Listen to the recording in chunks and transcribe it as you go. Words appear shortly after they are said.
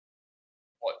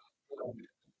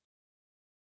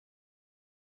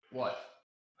What?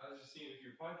 I was just seeing if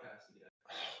you're podcasting yet.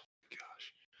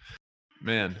 Gosh.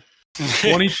 Man.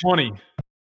 2020.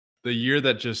 The year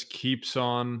that just keeps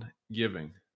on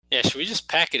giving. Yeah, should we just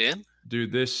pack it in?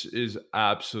 Dude, this is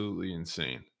absolutely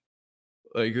insane.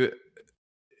 Like,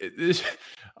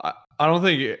 I don't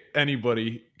think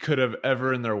anybody could have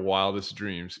ever in their wildest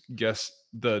dreams guessed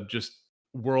the just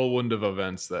whirlwind of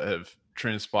events that have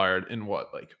transpired in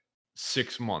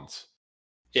 6 months.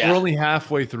 Yeah. We're only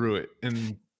halfway through it,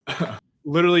 and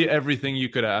literally everything you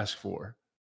could ask for.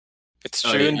 It's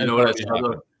true. You know what I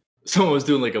saw? Someone was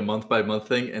doing like a month by month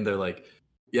thing, and they're like,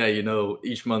 yeah,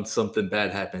 each month something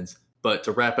bad happens. But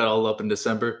to wrap it all up in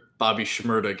December, Bobby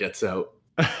Shmurda gets out.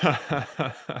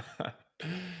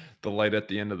 The light at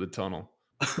the end of the tunnel.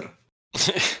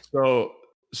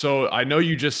 So I know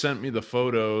you just sent me the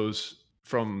photos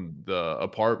from the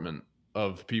apartment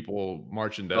of people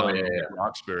marching down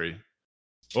Roxbury.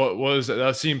 What was that?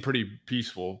 That seemed pretty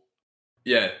peaceful.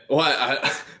 Yeah. Well,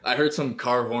 I heard some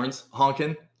car horns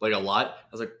honking like a lot. I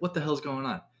was like, what the hell's going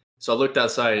on? So I looked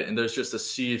outside, and there's just a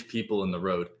sea of people in the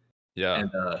road. Yeah.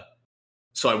 And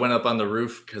so I went up on the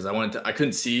roof because I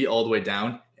couldn't see all the way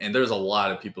down, and there's a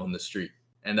lot of people in the street.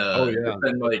 And there's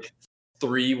been like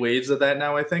 3 waves of that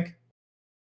now, I think.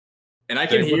 And I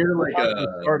can hear like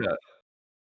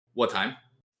what time?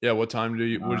 Yeah, what time what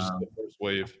is the first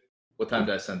wave? What time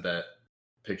did I send that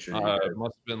picture? It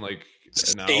must have been like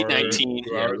an 8:19.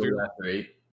 Yeah, it was after 8.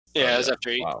 Yeah, it was after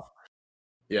 8. Wow.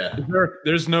 Yeah.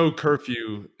 There's no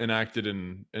curfew enacted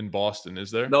in Boston,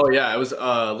 is there? No, yeah. I was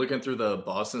looking through the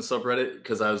Boston subreddit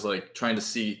because I was like trying to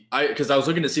see. Because I was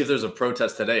looking to see if there's a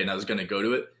protest today, and I was going to go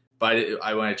to it. But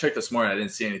when I checked this morning, I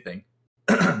didn't see anything.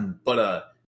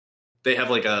 But they have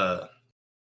like a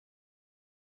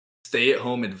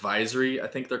stay-at-home advisory, I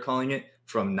think they're calling it,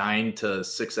 from 9 to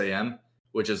 6 a.m.,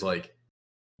 which is like,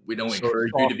 we don't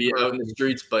encourage you to be out in the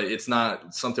streets, but it's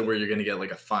not something where you're going to get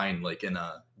like a fine. Like in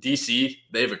DC,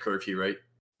 they have a curfew, right?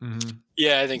 Mm-hmm.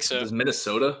 Yeah, I think so. Does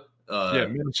Minnesota?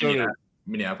 Minnesota.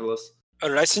 Minneapolis. Oh,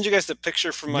 did I send you guys the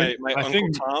picture from my Uncle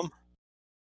Tom?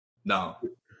 No.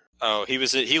 Oh, he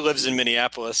lives in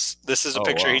Minneapolis. This is a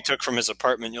picture he took from his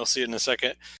apartment. You'll see it in a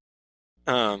second.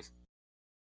 I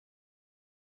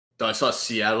saw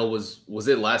Seattle was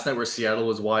it last night where Seattle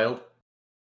was wild?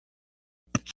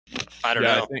 I don't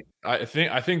know. I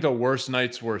think the worst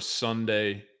nights were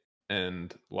Sunday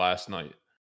and last night.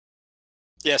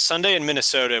 Yeah, Sunday in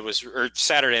Minnesota or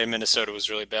Saturday in Minnesota was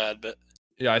really bad, but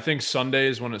yeah, I think Sunday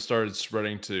is when it started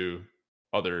spreading to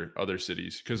other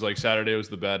cities, because like Saturday was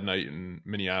the bad night in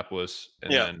Minneapolis,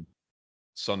 and then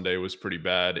Sunday was pretty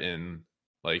bad in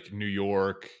like New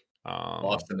York.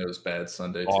 Boston, it was bad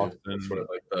Sunday too. That's where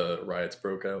like the riots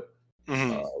broke out.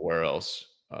 Mm-hmm. Where else?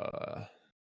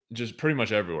 Just pretty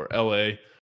much everywhere. LA.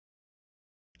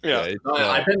 Yeah.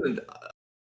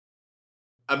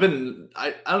 I've been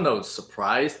I don't know,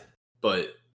 surprised,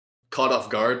 but caught off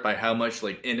guard by how much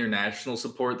like international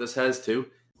support this has too.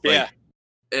 Like,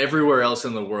 everywhere else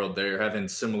in the world, they're having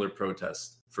similar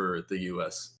protests for the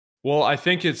U.S. Well, I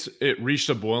think it reached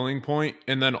a boiling point,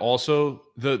 and then also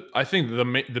I think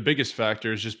the biggest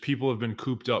factor is just people have been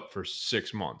cooped up for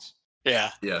 6 months.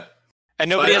 Yeah, and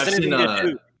nobody has anything to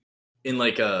do. In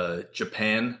like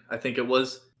Japan, I think it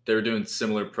was, they were doing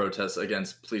similar protests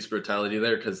against police brutality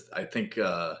there because I think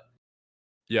I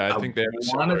think they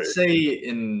want to say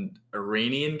an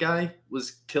Iranian guy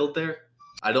was killed there.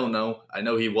 I don't know. I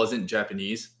know he wasn't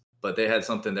Japanese, but they had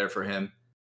something there for him.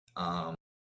 I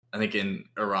think in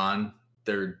Iran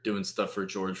they're doing stuff for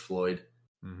George Floyd.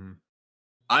 Mm-hmm.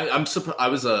 I'm surprised. I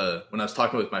was when I was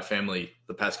talking with my family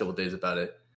the past couple of days about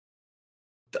it.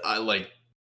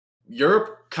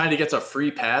 Europe kind of gets a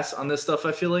free pass on this stuff,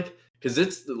 I feel like, because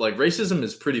it's like racism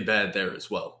is pretty bad there as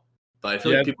well, but I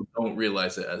feel like people don't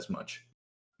realize it as much.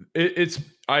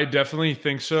 I definitely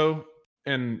think so,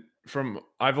 and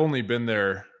I've only been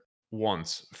there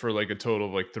once for like a total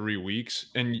of like 3 weeks,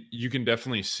 and you can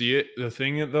definitely see it. The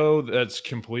thing though that's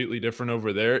completely different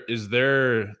over there is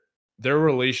their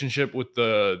relationship with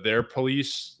their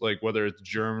police, like whether it's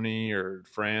Germany or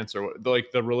France or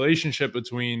like the relationship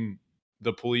between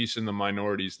the police and the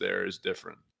minorities there is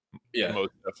different. Yeah,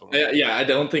 most definitely. Yeah, I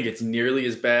don't think it's nearly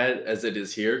as bad as it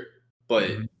is here,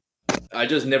 but I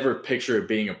just never picture it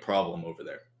being a problem over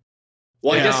there.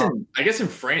 Well, I guess in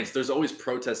France, there's always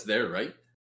protests there, right?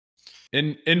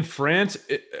 In France,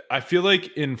 I feel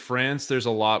like in France there's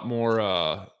a lot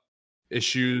more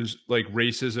issues, like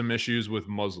racism issues with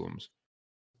Muslims.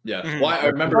 Yeah, Mm-hmm. Well, I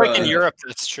remember in Europe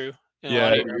that's true.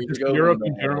 Europe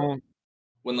in general.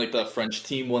 When like the French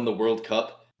team won the World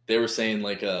Cup, they were saying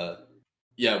like,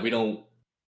 we don't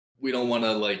we don't want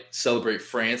to like celebrate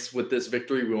France with this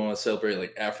victory. We want to celebrate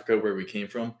like Africa where we came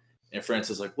from. And France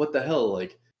is like, what the hell?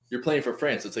 Like, you're playing for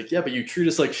France. It's like, yeah, but you treat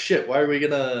us like shit. Why are we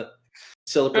gonna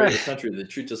celebrate a country that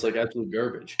treats us like absolute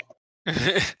garbage?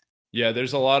 Yeah,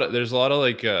 there's a lot of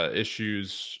like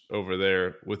issues over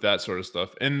there with that sort of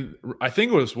stuff. And I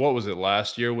think it was, what was it,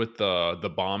 last year with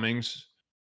the bombings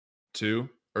too?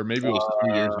 Or maybe it was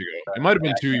 2 years ago. It might have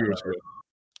been 2 years ago.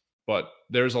 But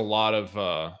there's a lot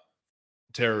of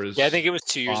terrorist I think it was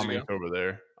 2 years ago over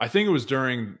there. I think it was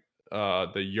during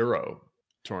the Euro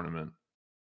tournament.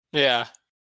 Yeah.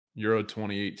 Euro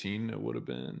 2018 it would have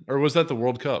been. Or was that the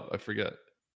World Cup? I forget.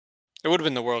 It would have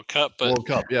been the World Cup, but World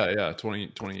Cup, yeah,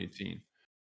 2018.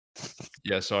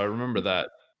 Yeah, so I remember that.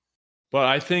 But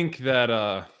I think that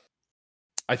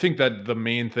the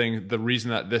main thing, the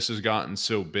reason that this has gotten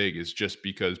so big is just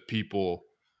because people,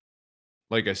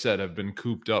 like I said, have been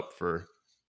cooped up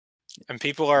and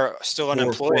people are still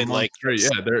unemployed. Like, yeah,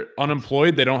 they're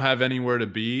unemployed. They don't have anywhere to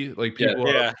be. Like, people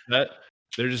are upset.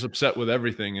 They're just upset with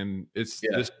everything, and it's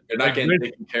they're not getting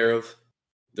taken care of.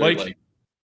 They're like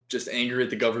just angry at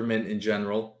the government in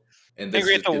general, and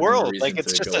angry at the world. Like,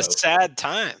 it's just a sad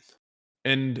time.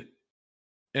 And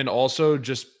also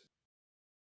just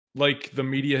like the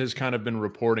media has kind of been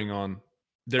reporting on.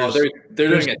 They're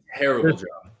doing a terrible job.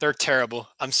 They're terrible.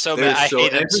 I'm so mad. I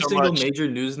hate them so much. Every single major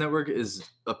news network is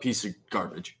a piece of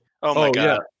garbage. Oh my god!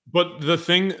 Yeah. But the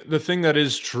thing that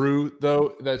is true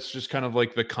though, that's just kind of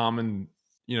like the common,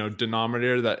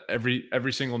 denominator that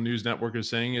every single news network is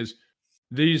saying is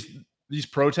these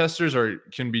protesters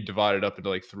can be divided up into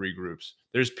like three groups.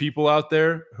 There's people out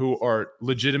there who are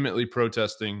legitimately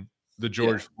protesting the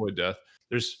George Floyd death.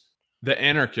 There's the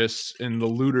anarchists and the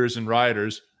looters and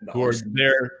rioters who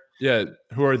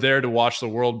are there to watch the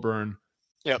world burn,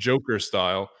 Joker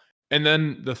style. And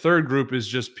then the third group is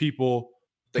just people,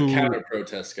 the counter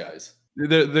protest guys,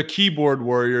 the keyboard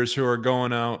warriors who are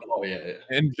going out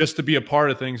and just to be a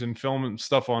part of things and filming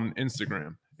stuff on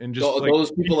Instagram. And just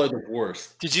those people are the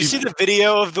worst. Did you see the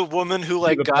video of the woman who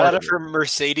got out of her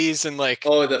Mercedes and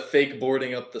the fake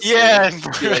boarding up the she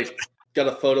got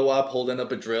a photo op holding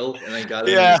up a drill and then got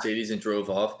in the Mercedes and drove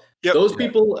off. Yep. Those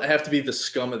people have to be the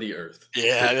scum of the earth.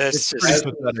 Yeah, that's just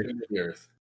pathetic. The earth.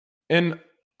 And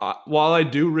while I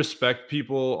do respect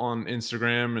people on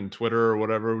Instagram and Twitter or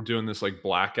whatever doing this like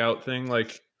blackout thing, I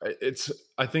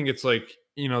think it's like,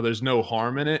 there's no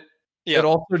harm in it. Yep. It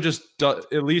also just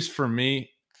at least for me,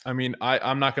 I mean,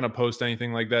 I'm not going to post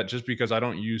anything like that just because I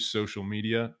don't use social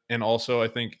media. And also I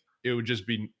think it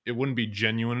wouldn't be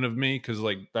genuine of me because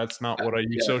that's not what I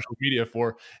use social media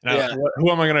for. And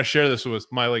who am I going to share this with?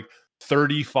 My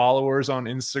 30 followers on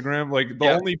Instagram?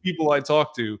 The only people I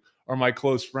talk to are my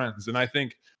close friends. And I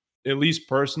think, at least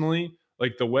personally,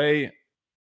 the way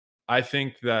I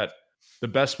think that the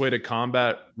best way to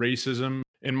combat racism,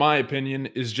 in my opinion,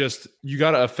 is just you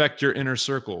got to affect your inner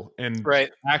circle, and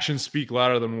actions speak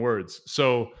louder than words.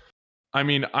 So, I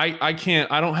mean, I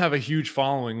don't have a huge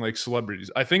following like celebrities.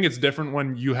 I think it's different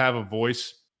when you have a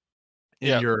voice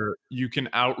and you can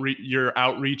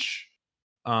outreach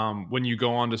when you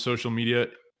go onto social media.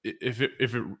 If it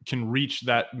can reach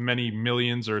that many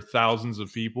millions or thousands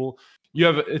of people,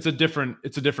 it's a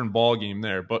different ball game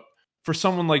there. But for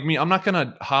someone like me, I'm not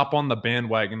gonna hop on the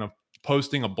bandwagon of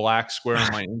posting a black square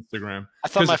on my Instagram. I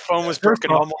thought my phone was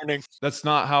broken all morning. That's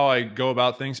not how I go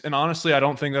about things. And honestly, I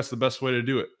don't think that's the best way to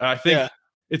do it. I think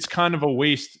it's kind of a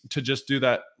waste to just do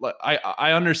that.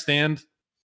 I understand,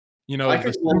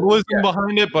 the symbolism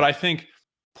behind it, but I think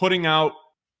putting out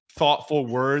thoughtful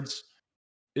words,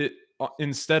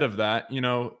 instead of that,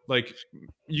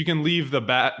 you can leave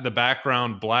the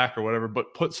background black or whatever,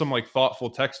 but put some thoughtful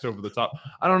text over the top.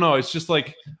 I don't know. It's just I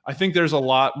think there's a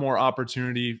lot more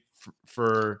opportunity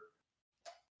for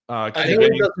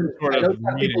conveying sort of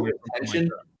meaning, attention,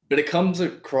 but it comes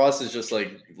across as just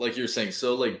like you're saying,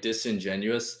 so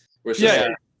disingenuous. Where it's just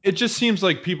it just seems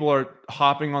like people are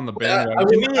hopping on the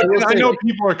bandwagon. I know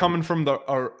people are coming from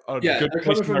a good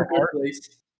place in their heart.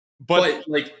 But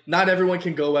not everyone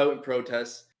can go out and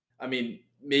protest. I mean,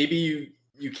 maybe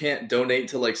you can't donate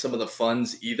to some of the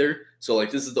funds either. So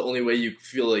this is the only way you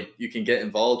feel like you can get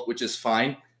involved, which is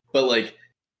fine. But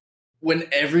when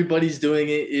everybody's doing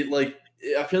it,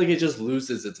 I feel like it just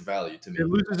loses its value to me. It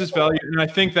loses its value, and I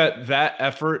think that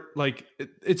effort,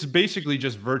 it's basically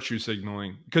just virtue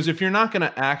signaling. Because if you're not going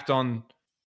to act on,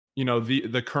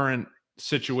 the current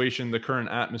situation, the current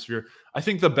atmosphere, I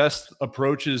think the best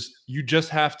approach is you just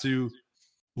have to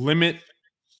limit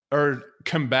or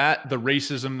combat the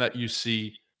racism that you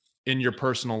see in your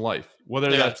personal life.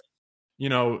 Whether that's,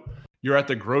 you're at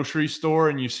the grocery store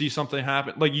and you see something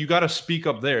happen, you got to speak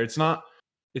up there. It's not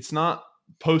it's not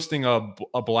posting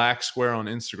a black square on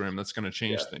Instagram that's going to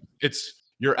change things. It's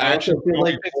your action.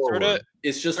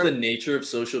 It's just the nature of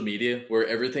social media where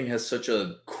everything has such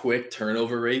a quick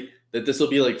turnover rate that this will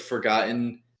be like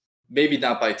forgotten, maybe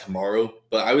not by tomorrow,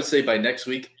 but I would say by next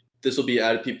week, this will be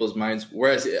out of people's minds.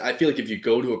 Whereas I feel like if you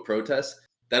go to a protest,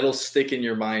 that'll stick in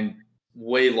your mind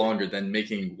way longer than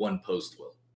making one post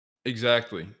will.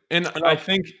 Exactly. And I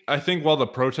think while the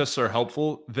protests are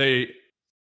helpful,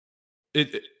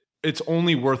 it's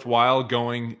only worthwhile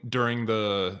going during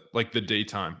the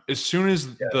daytime. As soon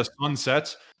as the sun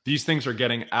sets, these things are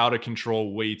getting out of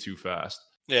control way too fast.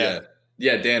 Yeah,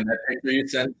 Dan, that picture you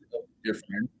sent of your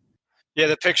friend. Yeah,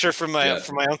 the picture from my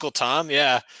Uncle Tom.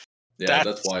 Yeah,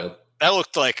 that's wild. That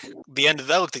looked like the end of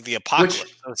that. Looked like the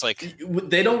apocalypse. It's like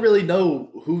they don't really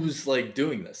know who's like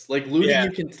doing this. Like looting,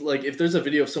 you can like if there's a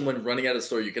video of someone running out of the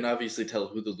store, you can obviously tell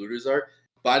who the looters are.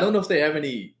 But I don't know if they have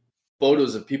any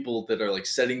photos of people that are like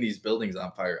setting these buildings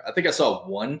on fire. I think I saw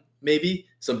one, maybe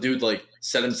some dude like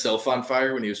set himself on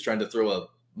fire when he was trying to throw a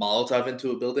Molotov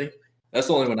into a building. That's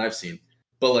the only one I've seen.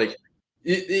 But like,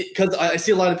 because I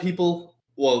see a lot of people.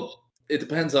 Well, it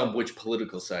depends on which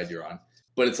political side you're on.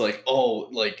 But it's like, oh,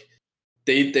 like.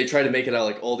 They try to make it out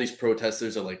like all these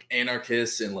protesters are like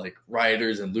anarchists and like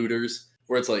rioters and looters,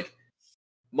 where it's like,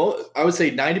 I would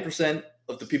say 90%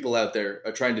 of the people out there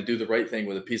are trying to do the right thing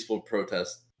with a peaceful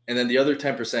protest. And then the other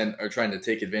 10% are trying to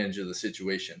take advantage of the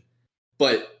situation.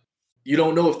 But you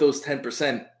don't know if those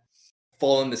 10%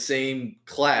 fall in the same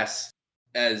class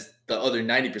as the other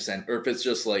 90%, or if it's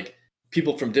just like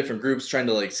people from different groups trying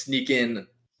to like sneak in.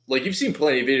 Like you've seen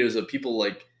plenty of videos of people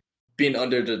like being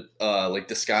under the like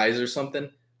disguise or something,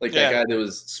 like that guy that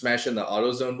was smashing the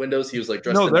AutoZone windows. He was like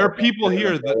dressed. No, there are people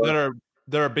here that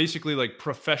are basically like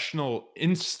professional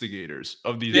instigators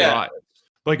of these riots.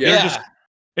 Like they're just,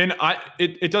 and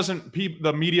it doesn't.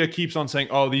 The media keeps on saying,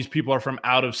 "Oh, these people are from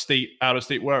out of state."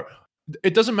 Where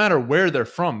it doesn't matter where they're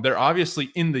from. They're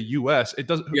obviously in the U.S. It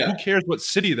doesn't. Who cares what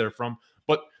city they're from?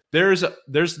 But there's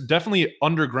definitely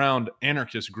underground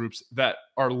anarchist groups that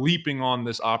are leaping on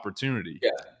this opportunity. Yeah.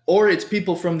 Or it's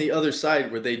people from the other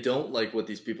side where they don't like what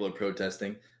these people are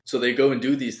protesting, so they go and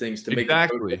do these things to make the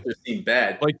protesters seem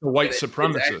bad, like the white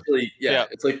supremacists.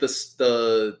 It's like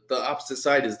the opposite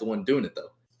side is the one doing it though.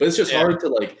 But it's just hard to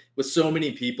like with so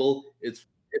many people. It's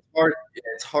hard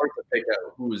to pick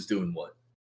out who is doing what.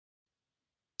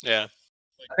 Yeah,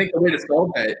 I think the way to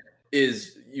solve that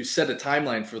is you set a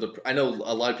timeline for the. I know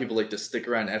a lot of people like to stick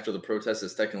around after the protest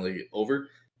is technically over,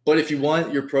 but if you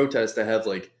want your protest to have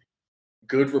like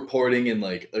good reporting and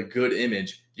like a good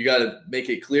image, you got to make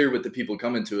it clear with the people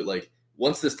coming to it. Like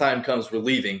once this time comes, we're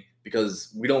leaving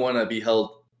because we don't want to be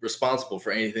held responsible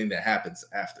for anything that happens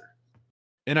after.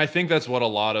 And I think that's what a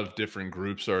lot of different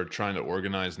groups are trying to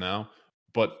organize now.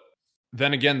 But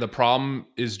then again, the problem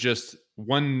is just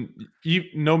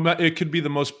it could be the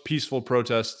most peaceful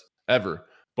protest ever.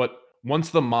 But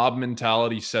once the mob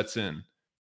mentality sets in,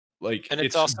 like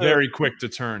it's also very quick to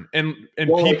turn. And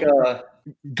people,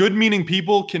 good-meaning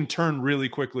people can turn really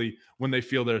quickly when they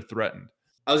feel they're threatened.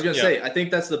 I was going to say, I think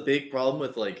that's the big problem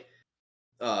with like,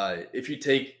 if you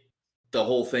take the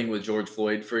whole thing with George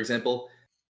Floyd, for example,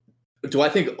 do I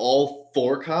think all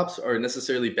 4 cops are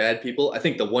necessarily bad people? I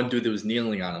think the one dude that was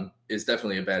kneeling on him is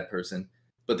definitely a bad person.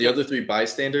 But the other 3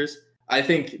 bystanders, I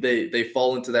think they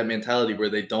fall into that mentality where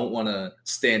they don't want to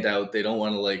stand out. They don't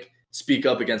want to like speak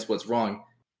up against what's wrong.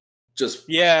 Just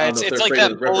it's like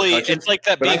that bully. It's like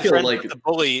that being friends with the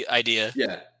bully idea.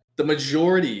 Yeah, the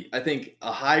majority, I think,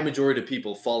 a high majority of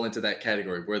people fall into that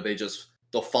category where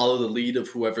they'll follow the lead of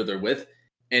whoever they're with,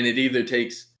 and it either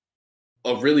takes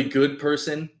a really good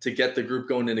person to get the group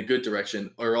going in a good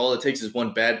direction, or all it takes is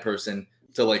one bad person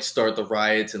to like start the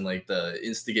riots and like the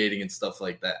instigating and stuff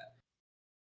like that.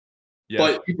 Yeah.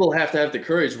 But people have to have the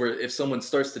courage where if someone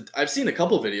starts to, I've seen a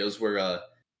couple of videos where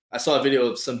I saw a video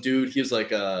of some dude, he was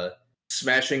like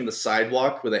smashing the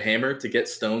sidewalk with a hammer to get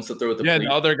stones to throw at the police.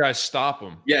 The other guys stop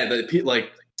him. Yeah,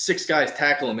 like 6 guys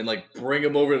tackle him and like bring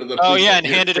him over to the police. And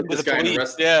handed him to the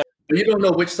police. Yeah. But you don't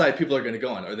know which side people are going to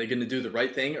go on. Are they going to do the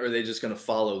right thing, or are they just going to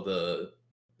follow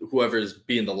whoever's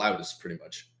being the loudest, pretty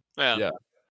much? Yeah.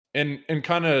 And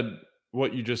kind of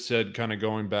what you just said, kind of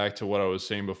going back to what I was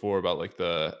saying before about like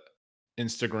the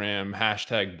Instagram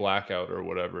hashtag blackout or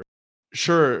whatever.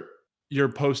 Sure,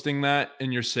 you're posting that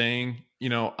and you're saying,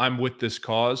 I'm with this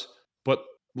cause. But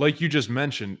like you just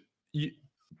mentioned,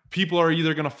 people are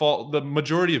either going to the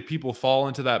majority of people fall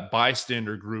into that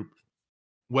bystander group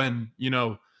when,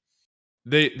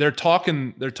 they're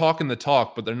talking the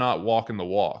talk, but they're not walking the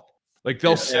walk. Like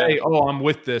they'll say, "Oh, I'm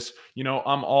with this.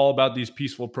 I'm all about these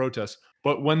peaceful protests."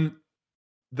 But when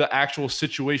the actual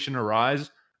situation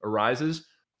arises,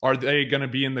 are they going to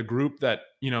be in the group that,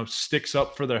 sticks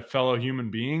up for their fellow human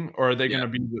being, or are they going to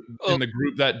be in the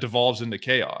group that devolves into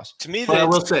chaos? To me, but I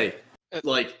will say,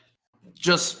 like,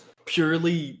 just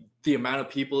purely the amount of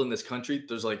people in this country,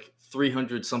 there's like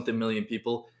 300 something million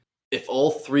people. If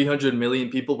all 300 million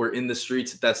people were in the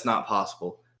streets, that's not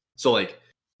possible. So like,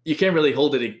 you can't really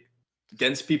hold it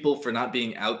against people for not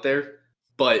being out there,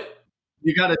 but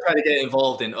you got to try to get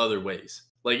involved in other ways.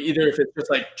 Like, either if it's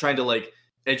just like trying to like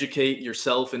educate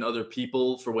yourself and other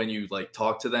people for when you like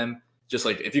talk to them, just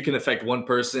like if you can affect one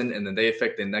person and then they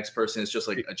affect the next person, it's just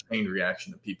like a chain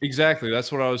reaction of people. Exactly.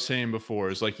 That's what I was saying before,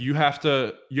 is like you have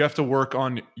to work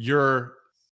on your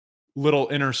little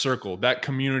inner circle, that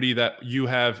community that you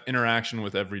have interaction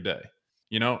with every day,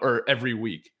 or every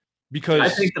week. Because I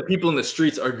think the people in the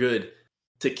streets are good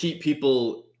to keep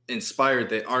people inspired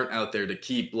that aren't out there, to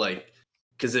keep like,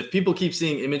 because if people keep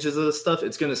seeing images of this stuff,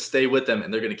 it's going to stay with them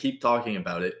and they're going to keep talking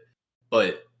about it.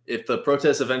 But if the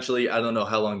protests eventually, I don't know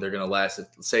how long they're going to last, if,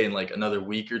 say in like another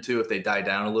week or two, if they die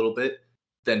down a little bit,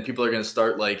 then people are going to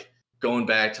start like going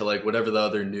back to like whatever the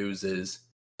other news is.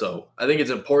 So I think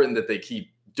it's important that they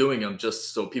keep doing them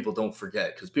just so people don't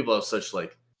forget, because people have such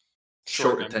like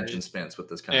short attention spans with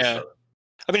this kind of stuff.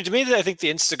 I mean, to me, I think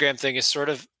the Instagram thing is sort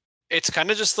of, it's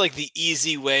kind of just like the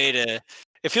easy way to,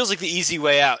 it feels like the easy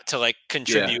way out to like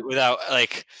contribute without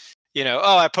like,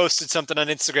 I posted something on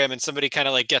Instagram and somebody kind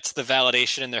of like gets the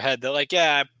validation in their head. They're like,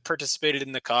 yeah, I participated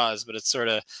in the cause, but it's sort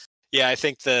of, I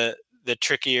think the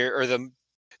trickier or the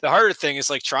harder thing is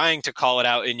like trying to call it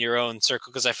out in your own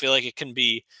circle. Cause I feel like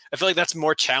that's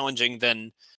more challenging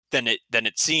than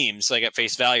it seems like at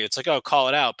face value. It's like, oh, call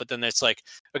it out. But then it's like,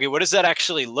 okay, what does that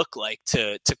actually look like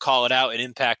to call it out and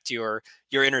impact your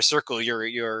inner circle,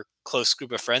 your close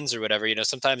group of friends or whatever?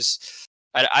 Sometimes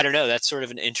I don't know. That's sort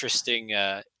of an interesting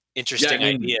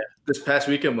idea. This past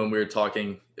weekend when we were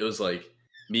talking, it was like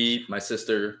me, my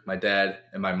sister, my dad,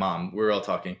 and my mom. We were all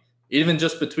talking. Even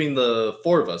just between the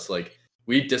four of us, like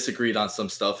we disagreed on some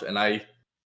stuff, and I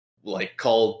like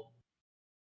called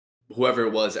whoever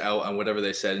it was out on whatever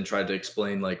they said and tried to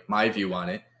explain like my view on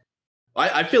it.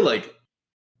 I feel like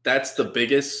that's the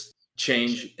biggest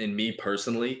change in me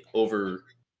personally over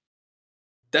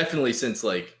definitely since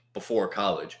like before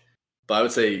college. But I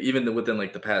would say even within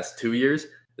like the past 2 years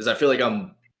is I feel like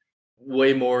I'm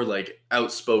way more like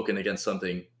outspoken against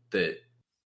something that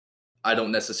I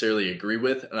don't necessarily agree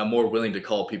with, and I'm more willing to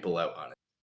call people out on it.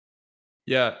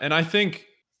 Yeah, and I think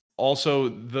also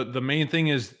the main thing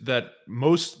is that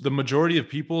the majority of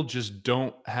people just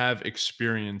don't have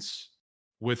experience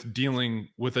with dealing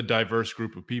with a diverse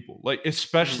group of people, like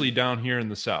especially down here in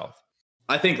the South.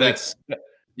 I think that's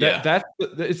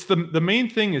it's the main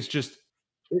thing is just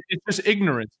it's just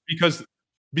ignorance, because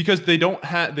they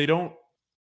don't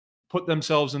put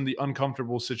themselves in the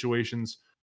uncomfortable situations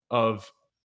of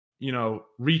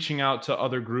reaching out to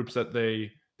other groups that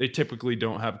they typically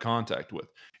don't have contact with.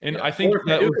 And I think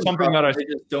that was something that they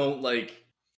just don't like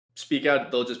speak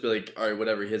out. They'll just be like, all right,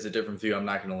 whatever, he has a different view, I'm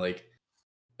not going to like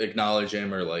acknowledge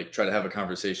him or like try to have a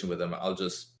conversation with him. I'll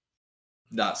just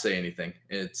not say anything.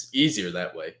 And it's easier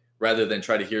that way rather than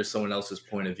try to hear someone else's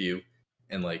point of view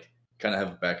and like kind of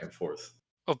have a back and forth.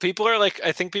 Well,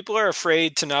 I think people are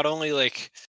afraid to not only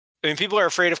like, people are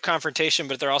afraid of confrontation,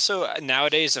 but they're also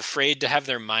nowadays afraid to have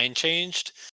their mind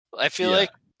changed. I feel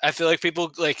like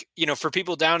people like, for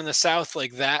people down in the South,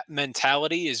 like that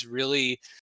mentality is really,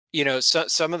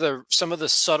 some of the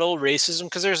subtle racism,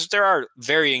 because there are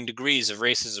varying degrees of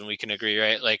racism, we can agree,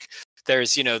 right? Like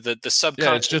there's, the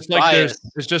subconscious bias.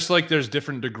 It's just like there's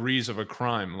different degrees of a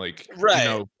crime. Like,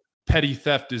 right. Petty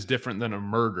theft is different than a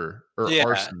murder or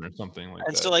arson or something like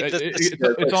that. So like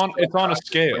it's on a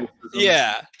scale.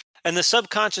 Yeah. And the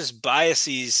subconscious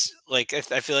biases, like I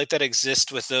feel like that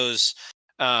exist with those,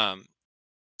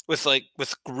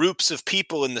 with groups of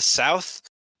people in the South.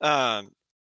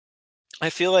 I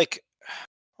feel like,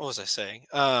 what was I saying?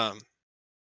 Well,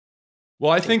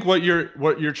 I think what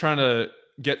you're trying to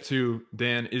get to,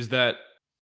 Dan, is that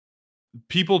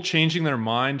people changing their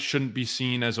mind shouldn't be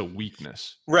seen as a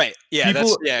weakness. Right. Yeah.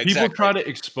 Exactly. People try to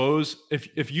expose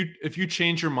if you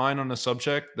change your mind on a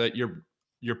subject that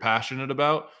you're passionate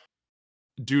about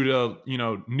due to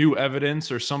new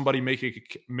evidence or somebody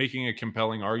making a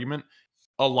compelling argument,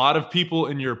 a lot of people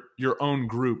in your own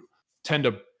group tend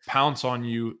to pounce on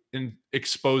you and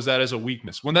expose that as a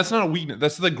weakness, when that's not a weakness.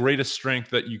 That's the greatest strength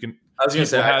that you can have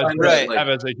as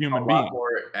a human being.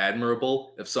 More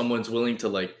admirable if someone's willing to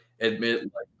like admit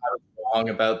like I was wrong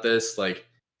about this. Like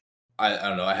I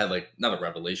don't know, I had like not a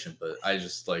revelation, but I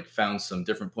just like found some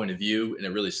different point of view and it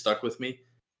really stuck with me.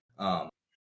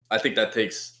 I think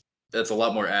that's a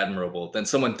lot more admirable than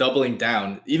someone doubling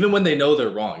down. Even when they know they're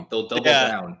wrong, they'll double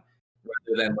down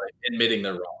rather than like admitting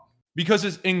they're wrong. Because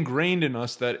it's ingrained in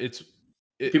us that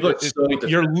people are so like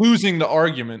you're losing the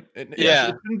argument. It Yeah.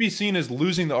 shouldn't be seen as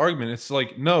losing the argument. It's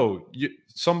like, no,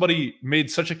 somebody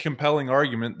made such a compelling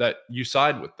argument that you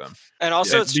side with them. And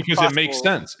also it's because it makes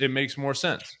sense. It makes more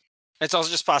sense. It's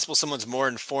also just possible someone's more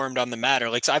informed on the matter.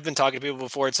 Like, so I've been talking to people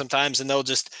before sometimes, and they'll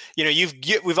just, you know,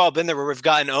 we've all been there where we've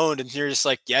gotten owned, and you're just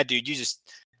like, yeah, dude, that's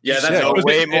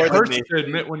way more than me. To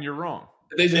admit when you're wrong.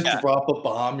 They just drop a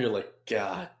bomb. You're like,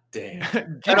 God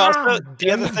damn. And also the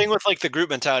other thing with like the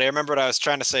group mentality, I remember what I was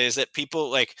trying to say is that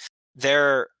people like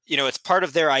they're, you know, it's part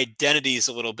of their identities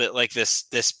a little bit like this,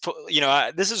 you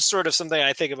know, this is sort of something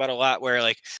I think about a lot where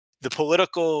like their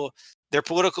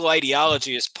political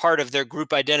ideology is part of their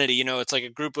group identity. You know, it's like a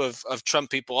group of Trump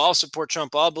people, all support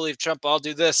Trump, all believe Trump, all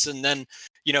do this. And then,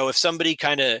 you know,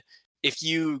 if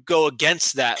you go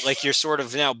against that, like you're sort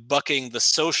of now bucking the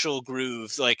social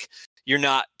groove, like you're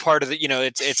not part of the, you know,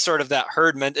 it's sort of that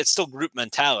it's still group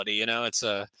mentality, you know,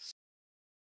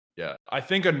 Yeah. I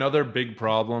think another big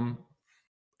problem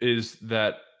is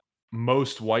that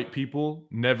most white people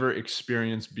never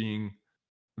experience being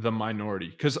the minority,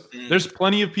 because there's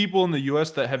plenty of people in the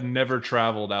US that have never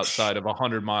traveled outside of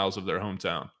 100 miles of their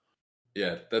hometown.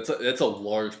 Yeah, that's a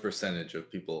large percentage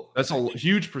of people. That's a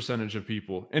huge percentage of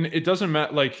people. And it doesn't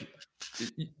matter, like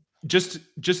just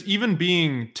even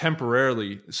being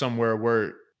temporarily somewhere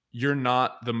where you're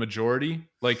not the majority,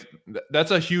 like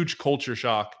that's a huge culture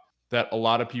shock that a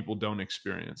lot of people don't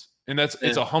experience. And it's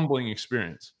a humbling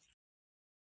experience.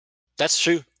 That's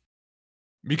true.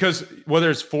 Because whether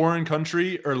it's foreign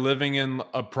country or living in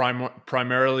a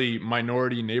primarily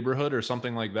minority neighborhood or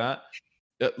something like that,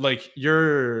 like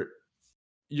you're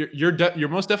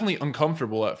most definitely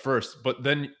uncomfortable at first, but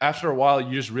then after a while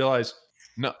you just realize,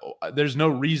 no, there's no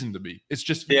reason to be. It's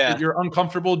just you're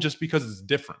uncomfortable just because it's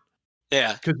different.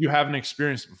 Yeah, because you haven't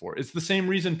experienced it before. It's the same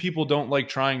reason people don't like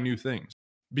trying new things,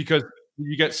 because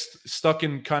you get stuck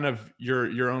in kind of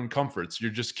your own comforts. You're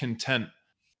just content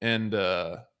and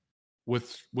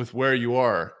with where you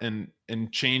are, and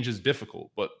change is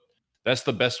difficult, but that's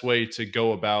the best way to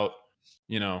go about,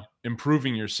 you know,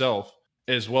 improving yourself,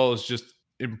 as well as just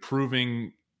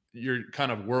improving your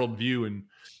kind of worldview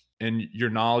and your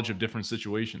knowledge of different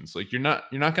situations. Like you're not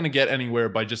going to get anywhere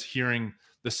by just hearing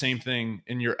the same thing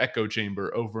in your echo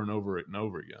chamber over and over and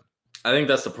over again. I think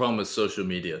that's the problem with social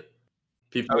media.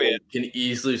 People can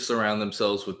easily surround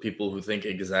themselves with people who think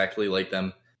exactly like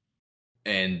them,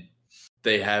 and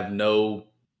they have no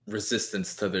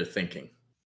resistance to their thinking.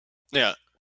 Yeah.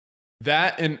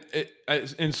 That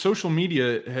and social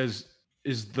media is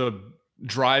the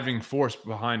driving force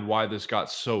behind why this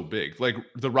got so big. Like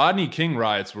the Rodney King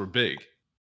riots were big,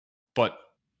 but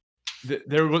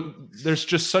there's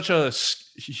just such a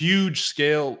huge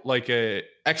scale, like a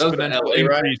exponential increase.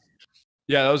 Riot?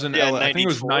 Yeah, that was in LA. I think it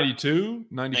was 92,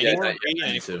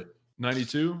 94,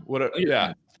 92. What?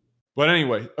 Yeah. But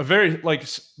anyway, a very like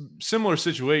similar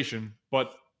situation,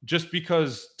 but just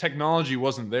because technology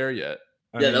wasn't there yet.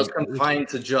 I mean, that was confined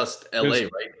to just LA, right?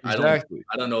 Exactly.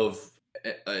 I don't know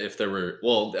if there were.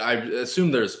 Well, I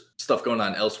assume there's stuff going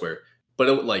on elsewhere, but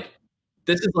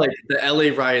this is like the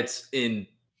LA riots in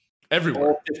everywhere,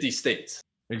 all 50 states.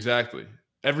 Exactly,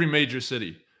 every major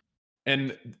city,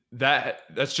 and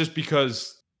that's just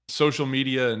because social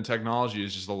media and technology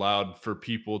has just allowed for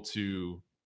people to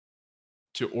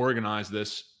organize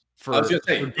this for good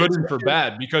and for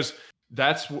bad, because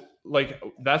that's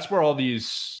where all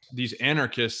these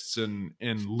anarchists and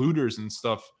looters and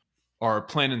stuff are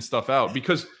planning stuff out,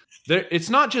 because it's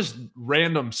not just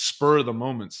random spur of the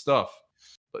moment stuff.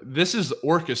 This is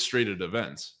orchestrated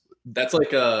events. That's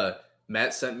like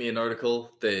Matt sent me an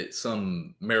article that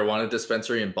some marijuana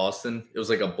dispensary in Boston, it was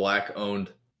like a black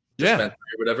owned dispensary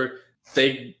or whatever.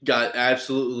 They got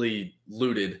absolutely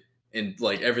looted and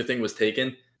like everything was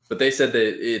taken. But they said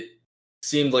that it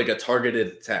seemed like a targeted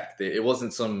attack. It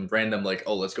wasn't some random like,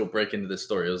 oh, let's go break into this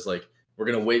store. It was like, we're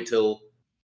going to wait till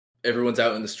everyone's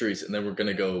out in the streets and then we're going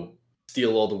to go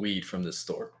steal all the weed from this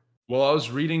store. Well, I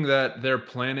was reading that they were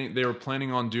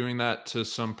planning on doing that to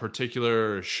some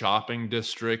particular shopping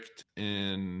district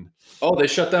in... Oh, they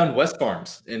shut down West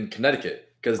Farms in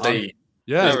Connecticut because they...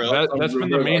 that's been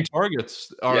the main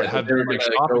targets. Have been like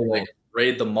shopping malls.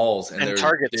 Raid the malls and they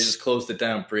just closed it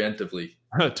down preemptively.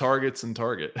 Targets and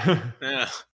Target.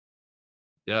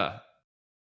 Yeah.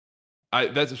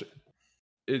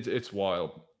 It's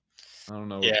wild. I don't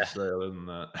know what to say other than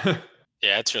that.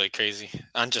 Yeah, it's really crazy.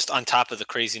 On top of the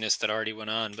craziness that already went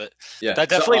on, but yeah, that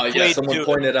definitely someone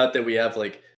pointed out that we have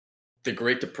like the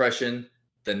Great Depression,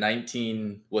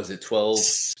 the 12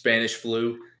 Spanish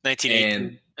flu,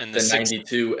 1918, and the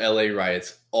 92 LA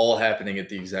riots all happening at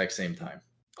the exact same time.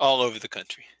 All over the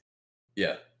country.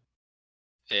 Yeah.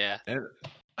 Yeah. And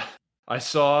I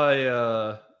saw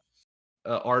a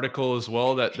article as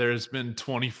well that there's been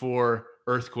 24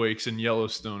 earthquakes in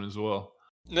Yellowstone as well.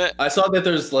 I saw that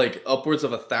there's like upwards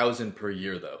of 1,000 per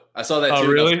year, though. I saw that too. Oh,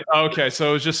 really? Okay, so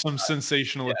it was just some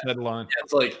sensationalist headline. Yeah,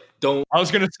 it's like, don't. I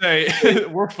was gonna say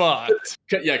we're fucked.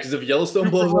 Yeah, because if Yellowstone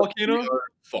blows up, we are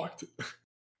fucked.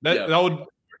 That would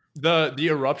the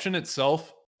eruption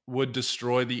itself would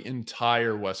destroy the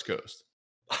entire West Coast.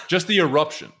 Just the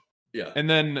eruption. Yeah, and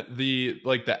then the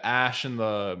ash and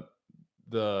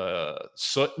the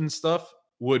soot and stuff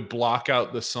would block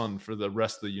out the sun for the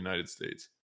rest of the United States.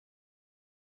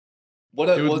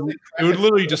 It would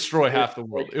literally destroy half the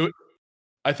world.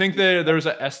 I think there's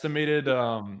an estimated,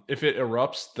 if it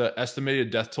erupts, the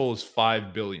estimated death toll is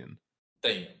 5 billion.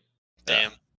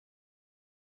 Damn.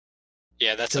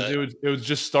 Yeah, that's it would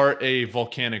just start a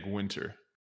volcanic winter.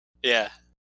 Yeah.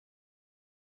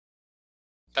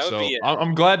 That would be it.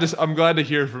 I'm glad to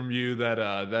hear from you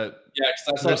that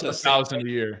because there's 1,000 a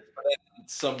year.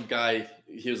 Some guy,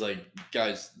 he was like,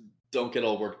 guys, don't get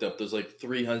all worked up. There's like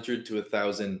 300 to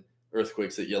 1,000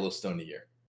 earthquakes at Yellowstone a year.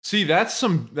 See, that's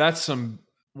some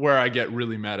where I get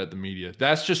really mad at the media.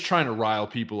 That's just trying to rile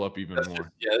people up even more.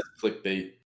 That's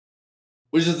clickbait.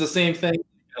 Which is the same thing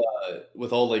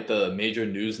with all like the major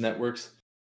news networks.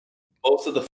 Most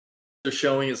of the they're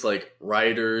showing is like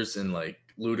rioters and like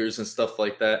looters and stuff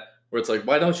like that, where it's like,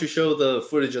 why don't you show the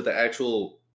footage of the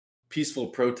actual peaceful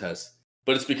protests?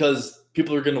 But it's because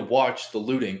people are going to watch the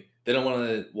looting. They don't want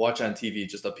to watch on TV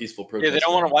just a peaceful protest. Yeah, they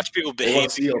don't want to watch people behave. They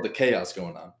want to see all the chaos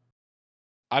going on.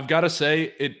 I've got to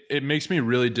say, it makes me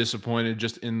really disappointed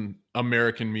just in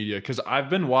American media, because I've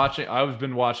been watching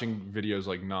videos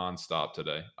like nonstop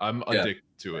today. I'm addicted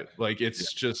to it. Like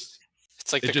it's just.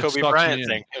 It's like the Kobe Bryant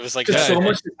thing. It was like so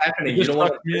much is happening. You don't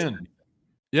want to.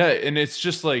 Yeah, and it's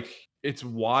just like, it's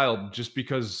wild just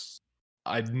because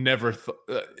I'd never thought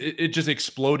it just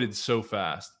exploded so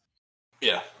fast.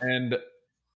 Yeah. And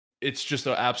it's just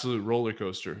an absolute roller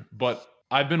coaster. But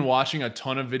I've been watching a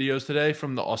ton of videos today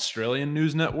from the Australian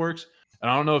news networks. And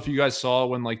I don't know if you guys saw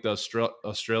when like the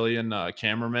Australian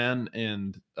cameraman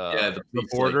and the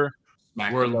reporter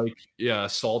were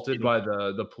assaulted by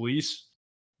the police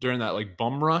during that like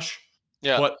bum rush.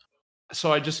 Yeah. But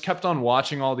so I just kept on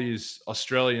watching all these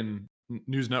Australian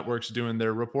news networks doing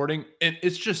their reporting, and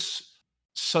it's just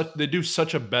they do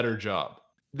such a better job.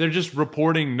 They're just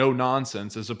reporting no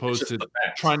nonsense as opposed to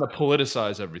trying to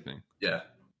politicize everything. Yeah.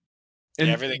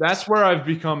 And that's where I've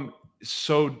become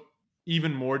so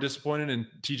even more disappointed, and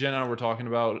TJ and I were talking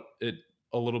about it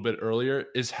a little bit earlier,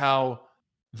 is how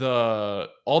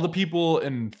all the people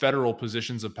in federal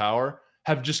positions of power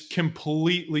have just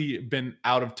completely been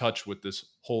out of touch with this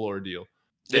whole ordeal.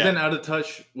 They've been out of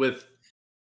touch with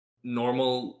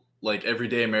normal, like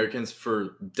everyday Americans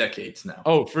for decades now.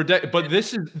 Oh, but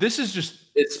this is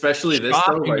just especially this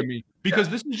shocking to me, because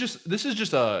this is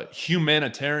just a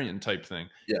humanitarian type thing,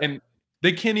 and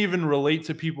they can't even relate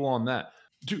to people on that.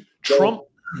 Dude, Trump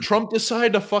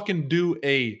decided to fucking do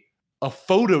a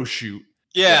photo shoot.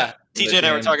 Yeah, TJ and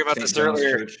I were talking about this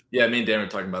earlier. Yeah, me and Dan were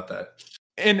talking about that.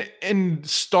 And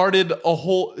started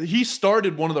he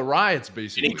started one of the riots,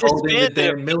 basically. And he called in the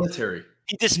damn military.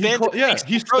 He disbanded.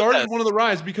 He started one of the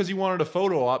riots because he wanted a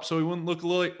photo op so he wouldn't look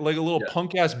like a little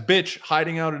punk ass bitch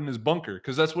hiding out in his bunker,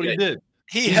 because that's what he did.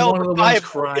 He's held one of the ones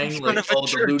crying like,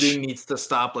 the looting needs to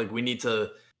stop. Like, we need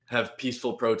to have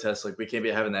peaceful protests. Like, we can't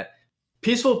be having that.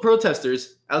 Peaceful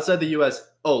protesters outside the U.S.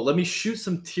 Oh, let me shoot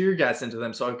some tear gas into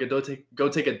them so I could go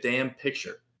take a damn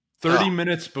picture. 30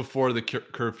 minutes before the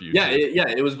curfew.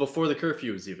 It was before the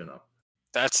curfew was even up.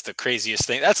 That's the craziest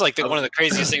thing. That's like one of the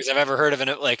craziest things I've ever heard of.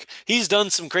 And it, like, he's done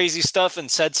some crazy stuff and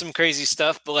said some crazy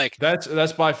stuff, but like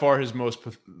that's by far his most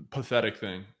pathetic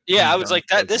thing. Yeah, I was like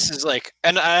that. This is like,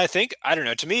 and I think, I don't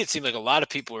know. To me, it seemed like a lot of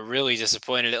people were really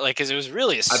disappointed at, like, because it was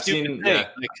really a stupid thing. I've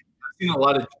seen a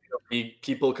lot of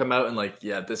people come out and like,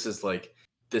 this is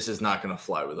not going to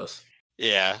fly with us.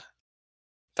 Yeah.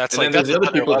 That's and like, then there's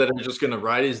other people that are just going to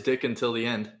ride his dick until the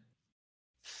end.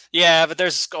 Yeah, but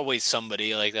there's always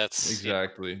somebody like that's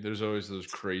exactly. There's always those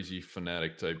crazy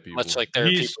fanatic type people. Much like there are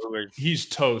people who are. He's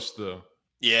toast though.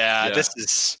 Yeah, this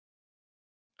is.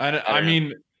 I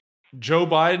mean, Joe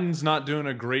Biden's not doing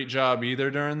a great job either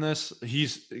during this.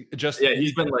 He's been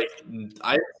like,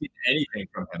 I haven't seen anything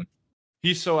from him.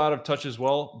 He's so out of touch as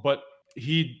well, but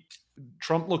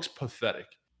Trump looks pathetic.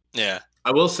 Yeah.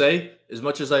 I will say, as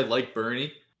much as I like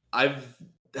Bernie, I've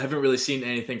haven't really seen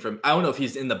anything from. I don't know if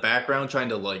he's in the background trying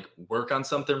to like work on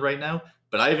something right now,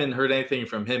 but I haven't heard anything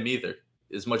from him either.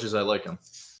 As much as I like him.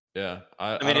 Yeah,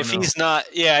 I mean, if he's not,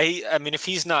 if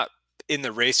he's not in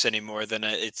the race anymore, then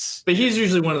it's. But he's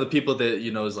usually one of the people that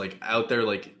is like out there,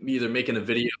 like either making a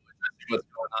video, or what's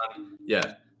going on.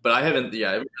 Yeah, but I haven't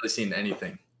really seen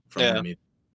anything from him either.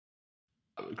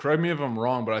 Correct me if I'm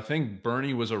wrong, but I think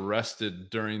Bernie was arrested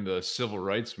during the civil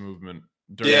rights movement.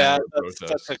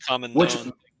 That's a common known. Which,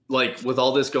 like, with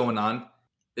all this going on,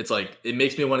 it's like it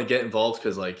makes me want to get involved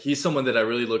because, like, he's someone that I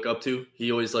really look up to.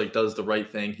 He always like does the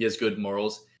right thing. He has good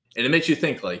morals, and it makes you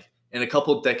think, like, in a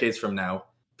couple of decades from now,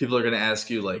 people are going to ask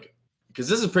you, like, because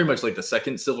this is pretty much like the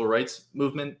second civil rights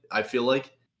movement. I feel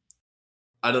like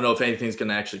I don't know if anything's going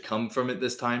to actually come from it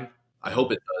this time. I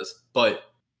hope it does, but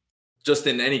just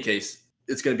in any case.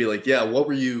 It's going to be like, yeah, what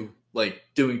were you like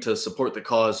doing to support the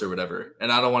cause or whatever?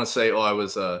 And I don't want to say, I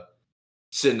was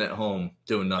sitting at home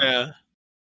doing nothing. Yeah.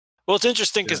 Well, it's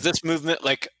interesting because this movement,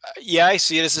 like, I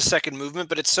see it as a second movement,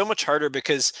 but it's so much harder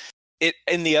because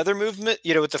in the other movement,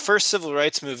 with the first civil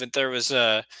rights movement, there was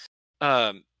it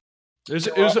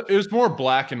was more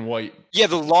black and white. Yeah,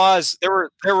 the laws there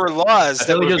were laws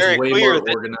that were very clear.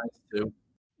 Organized too.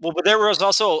 Well, but there was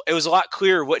also, it was a lot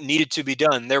clearer what needed to be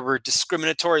done. There were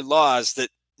discriminatory laws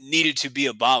that needed to be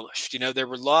abolished. There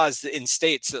were laws in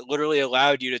states that literally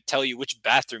allowed you to tell you which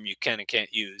bathroom you can and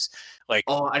can't use. Like,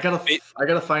 I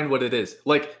gotta find what it is.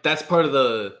 Like, that's part of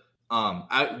the.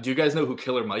 Do you guys know who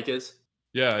Killer Mike is?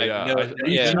 Yeah.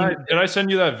 Did I send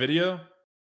you that video?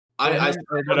 I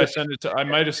send it to. I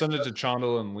might have sent it to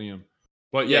Chandel and Liam.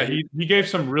 But he gave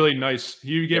some really nice.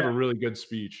 He gave a really good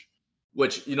speech.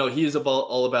 Which, he is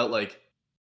all about, like,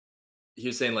 he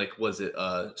was saying, like, was it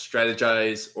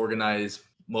strategize, organize,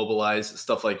 mobilize,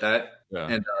 stuff like that. Yeah.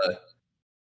 And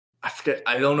I forget,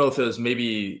 I don't know if it was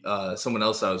maybe someone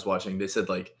else I was watching. They said,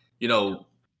 like,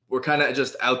 we're kind of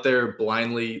just out there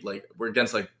blindly, like, we're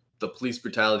against, like, the police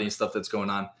brutality and stuff that's going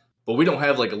on. But we don't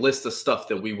have, like, a list of stuff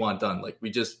that we want done. Like,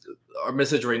 our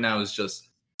message right now is just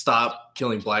stop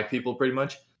killing black people, pretty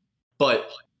much.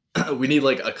 But we need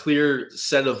like a clear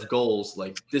set of goals.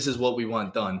 Like, this is what we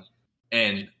want done.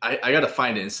 And I got to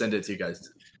find it and send it to you guys.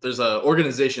 There's an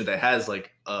organization that has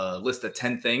like a list of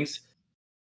 10 things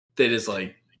that is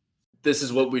like, this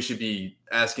is what we should be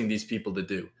asking these people to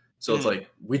do. So it's like,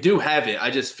 we do have it. I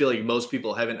just feel like most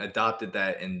people haven't adopted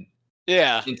that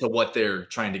into what they're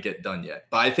trying to get done yet.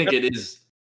 But I think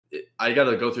I got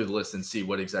to go through the list and see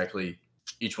what exactly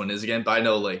each one is again. But I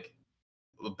know like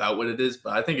about what it is,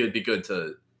 but I think it would be good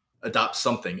to adopt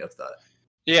something of that.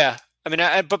 Yeah. I mean,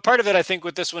 but part of it, I think,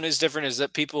 with this one is different is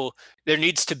that there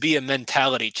needs to be a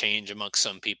mentality change amongst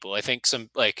some people. I think some,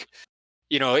 like,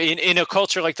 in a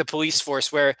culture like the police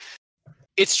force where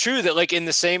it's true that, like, in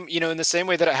the same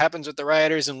way that it happens with the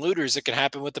rioters and looters, it can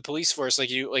happen with the police force, like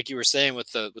you were saying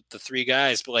with the three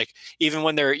guys. But like, even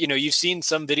when they're, you've seen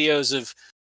some videos of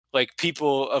like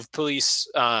people of police,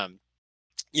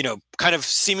 kind of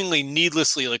seemingly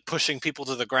needlessly like pushing people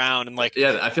to the ground and like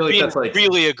I feel like that's like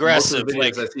really aggressive. Most of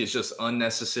the videos I see is just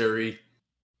unnecessary.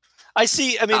 I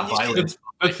see. I mean,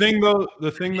 the thing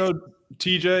though,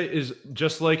 TJ, is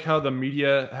just like how the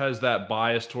media has that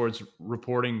bias towards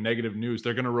reporting negative news.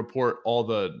 They're going to report all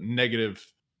the negative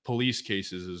police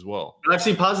cases as well. But I've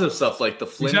seen positive stuff like the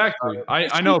Flint. Exactly.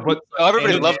 I know, but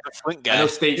everybody loved the Flint guy. I know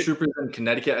state troopers in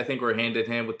Connecticut, I think, were hand in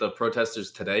hand with the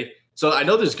protesters today. So I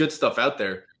know there's good stuff out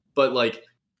there, but like,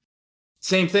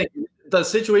 same thing. The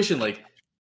situation, like,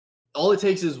 all it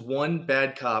takes is one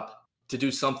bad cop to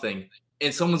do something,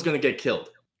 and someone's going to get killed.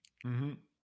 Mm-hmm.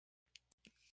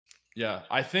 Yeah,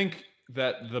 I think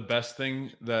that the best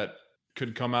thing that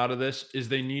could come out of this is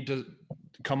they need to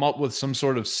come up with some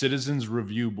sort of citizens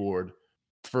review board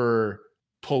for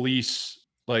police.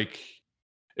 Like,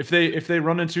 if they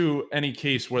run into any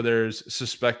case where there's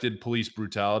suspected police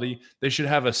brutality, they should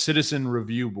have a citizen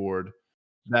review board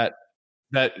that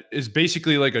is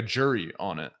basically like a jury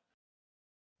on it.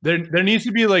 There needs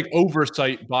to be like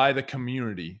oversight by the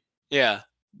community. Yeah,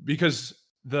 because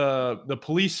the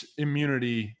police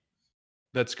immunity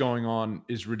that's going on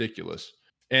is ridiculous,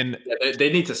 and they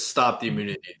need to stop the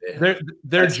immunity.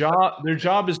 Their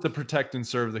job is to protect and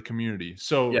serve the community.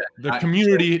 So the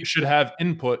community should have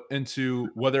input into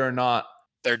whether or not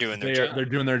they're doing their job. They're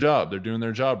doing their job. They're doing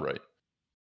their job right.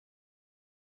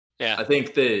 Yeah, I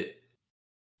think that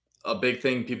a big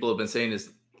thing people have been saying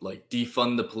is like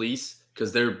defund the police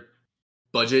because their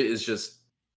budget is just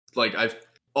like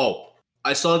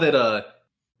I saw that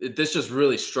this just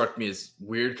really struck me as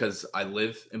weird because I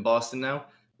live in Boston now,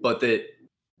 but that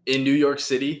in New York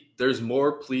City, there's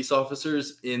more police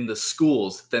officers in the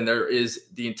schools than there is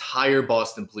the entire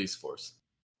Boston police force.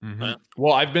 Mm-hmm.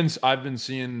 Well, I've been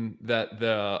seeing that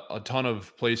a ton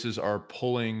of places are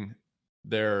pulling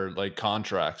their like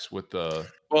contracts with the.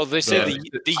 Well, they say the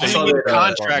union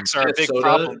contracts are a big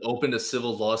problem. Opened a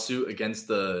civil lawsuit against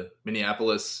the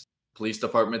Minneapolis Police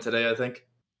Department today, I think.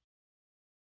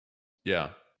 Yeah.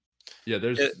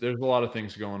 There's a lot of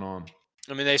things going on.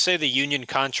 I mean, they say the union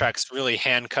contracts really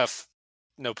handcuff,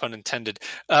 no pun intended,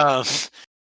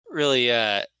 really,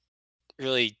 tie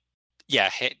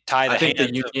the I think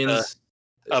hands the unions,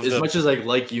 as much as I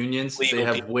like unions, they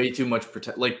have way too much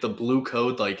like the blue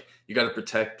code. Like you got to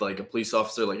protect like a police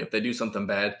officer. Like if they do something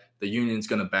bad, the union's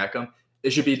going to back them.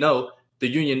 It should be no. The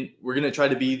union, we're going to try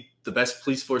to be the best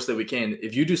police force that we can.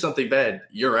 If you do something bad,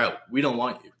 you're out. We don't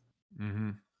want you. Mm-hmm.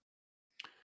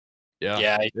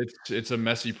 Yeah, it's a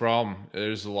messy problem.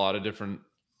 There's a lot of different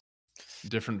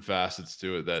facets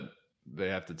to it that they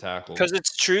have to tackle. Because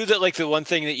it's true that like the one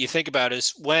thing that you think about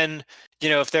is when,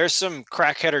 if there's some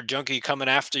crackhead or junkie coming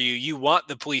after you, you want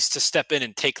the police to step in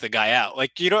and take the guy out.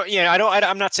 Like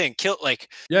I'm not saying kill.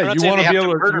 Like you want to be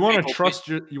able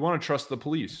to. You want to trust the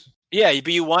police. Yeah,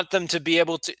 but you want them to be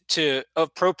able to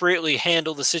appropriately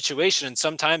handle the situation. And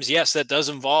sometimes, yes, that does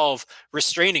involve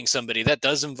restraining somebody. That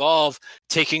does involve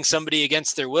taking somebody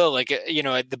against their will. Like,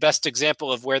 the best example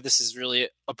of where this is really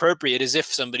appropriate is if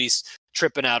somebody's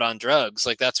tripping out on drugs.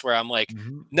 Like, that's where I'm like,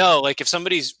 no, like if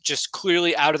somebody's just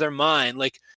clearly out of their mind,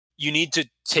 like you need to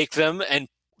take them and,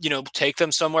 take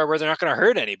them somewhere where they're not going to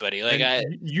hurt anybody. Like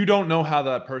you don't know how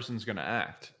that person's going to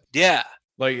act. Yeah.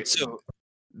 Like, so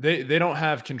they don't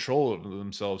have control of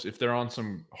themselves if they're on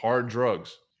some hard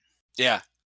drugs. Yeah.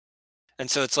 And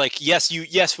so it's like, yes,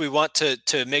 we want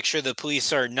to make sure the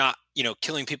police are not,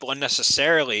 killing people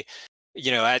unnecessarily,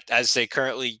 as they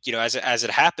currently, as it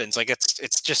happens. Like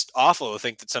it's just awful to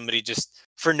think that somebody just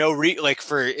for no reason, like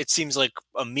it seems like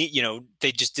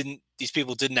these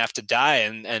people didn't have to die.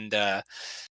 And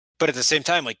but at the same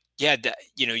time, like, yeah,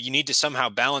 you need to somehow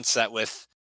balance that with,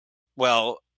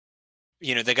 well,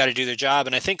 they got to do their job.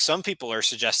 And I think some people are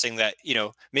suggesting that,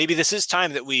 maybe this is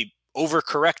time that we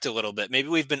overcorrect a little bit. Maybe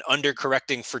we've been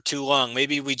undercorrecting for too long.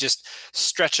 Maybe we just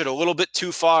stretch it a little bit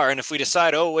too far. And if we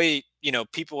decide, oh, wait,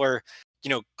 people are,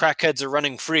 crackheads are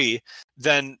running free,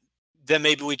 then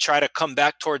maybe we try to come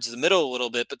back towards the middle a little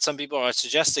bit. But some people are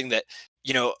suggesting that,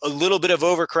 a little bit of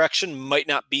overcorrection might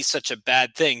not be such a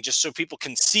bad thing, just so people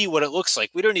can see what it looks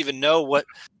like. We don't even know what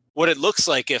it looks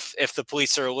like if the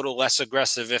police are a little less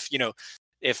aggressive, if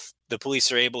the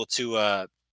police are able to,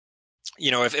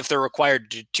 if they're required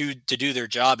to do their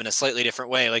job in a slightly different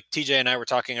way. Like TJ and I were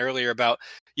talking earlier about,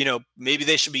 maybe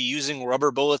they should be using rubber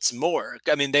bullets more.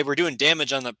 I mean, they were doing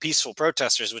damage on the peaceful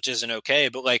protesters, which isn't okay,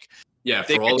 but like, yeah,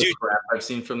 for all the crap I've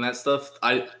seen from that stuff,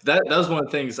 that was one of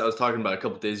the things I was talking about a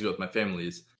couple of days ago with my family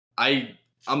is I'm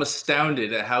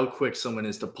astounded at how quick someone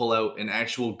is to pull out an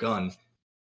actual gun.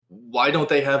 Why don't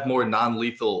they have more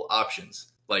non-lethal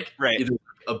options? Like either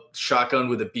a shotgun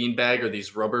with a beanbag or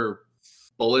these rubber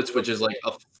bullets, which is like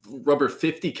a rubber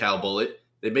 50 cal bullet.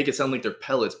 They make it sound like they're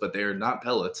pellets, but they're not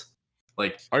pellets.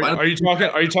 Like, are you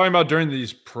talking about during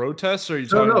these protests? Or are you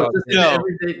talking about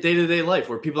everyday day-to-day life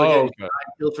where people are getting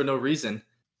killed for no reason?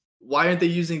 Why aren't they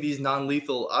using these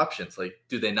non-lethal options? Like,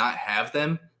 do they not have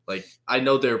them? Like, I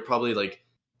know they're probably like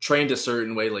trained a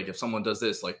certain way. Like, if someone does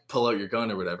this, like pull out your gun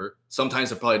or whatever. Sometimes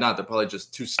they're probably not. They're probably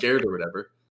just too scared or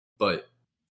whatever. But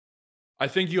I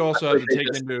think you also have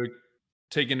to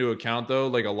take into account, though,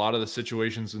 like a lot of the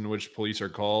situations in which police are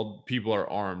called, people are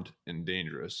armed and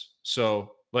dangerous.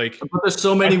 So, like, but there's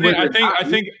so many.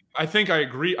 I think I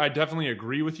agree. I definitely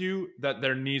agree with you that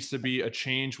there needs to be a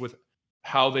change with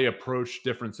how they approach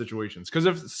different situations. Because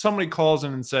if somebody calls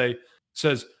in and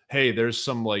says, "Hey, there's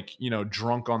some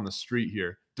drunk on the street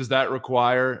here," does that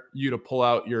require you to pull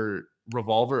out your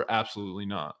revolver? Absolutely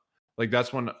not. Like,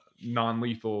 that's when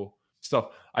non-lethal stuff.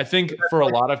 I think for a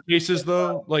lot of cases,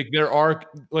 though, like there are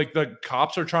like the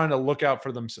cops are trying to look out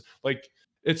for them. Like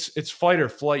it's fight or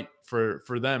flight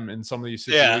for them in some of these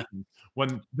situations. Yeah.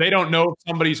 When they don't know if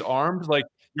somebody's armed, like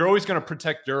you're always going to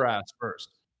protect your ass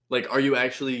first. Like,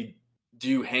 do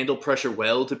you handle pressure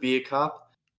well to be a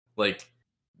cop? Like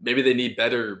maybe they need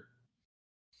better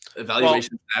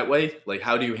evaluations that way. Like,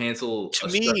 how do you handle a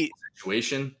stressful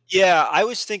situation? Yeah, I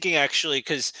was thinking actually,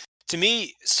 because to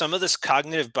me, some of this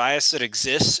cognitive bias that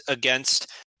exists against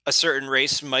a certain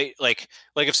race might like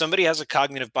if somebody has a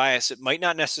cognitive bias, it might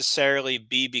not necessarily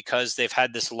be because they've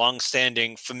had this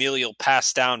long-standing familial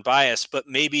passed down bias, but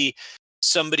maybe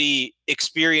somebody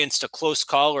experienced a close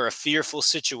call or a fearful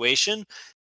situation.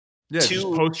 Yeah, just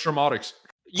post-traumatic.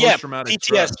 post-traumatic PTSD.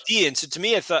 stress. And so to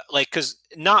me, I thought like, cause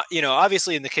not,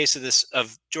 obviously in the case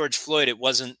of George Floyd, it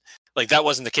wasn't like, that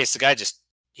wasn't the case. The guy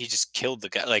he just killed the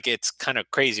guy. Like, it's kind of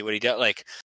crazy what he did. Like,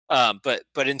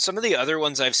 but in some of the other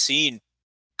ones I've seen,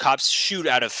 cops shoot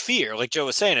out of fear. Like Joe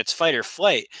was saying, it's fight or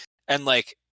flight. And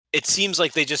like, it seems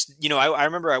like they just, I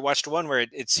remember I watched one where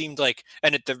it seemed like,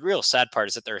 and the real sad part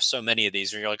is that there are so many of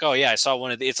these where you're like, oh yeah, I saw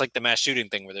one of it's like the mass shooting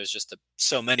thing where there's just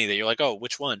so many that you're like, oh,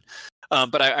 which one?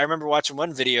 But I remember watching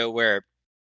one video where,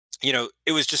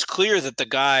 it was just clear that the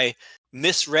guy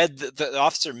misread, the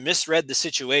officer misread the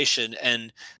situation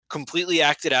and completely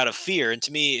acted out of fear. And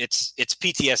to me, it's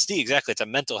PTSD. Exactly. It's a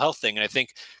mental health thing. And I think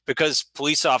because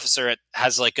police officer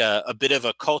has like a bit of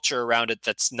a culture around it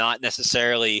that's not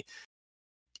necessarily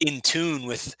in tune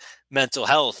with mental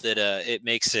health, it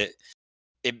makes it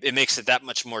that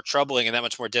much more troubling and that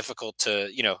much more difficult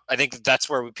to, I think that's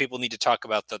where people need to talk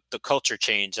about the culture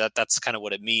change. That's kind of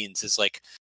what it means, is like,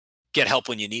 get help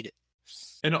when you need it.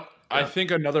 And I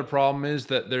think another problem is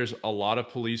that there's a lot of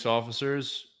police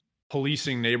officers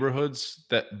policing neighborhoods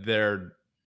that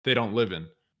they don't live in.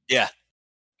 Yeah.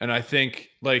 And I think,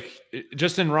 like,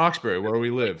 just in Roxbury, where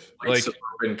we live, like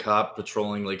suburban cop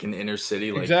patrolling like an inner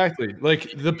city, like exactly,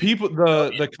 like the people,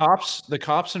 the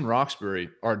cops in Roxbury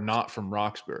are not from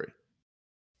Roxbury.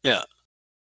 Yeah,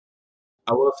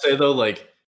 I will say though, like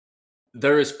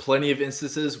there is plenty of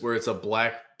instances where it's a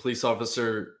black police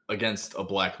officer against a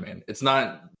black man. It's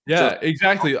not. Yeah,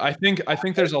 exactly. I think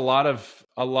there's a lot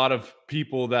of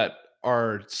people that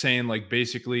are saying like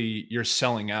basically you're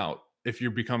selling out if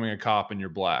you're becoming a cop and you're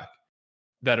black,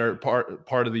 that are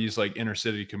part of these like inner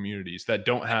city communities that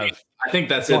don't have. I think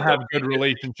that's don't have good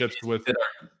relationships with. That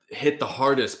are hit the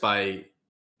hardest by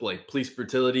like police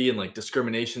brutality and like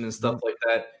discrimination and stuff like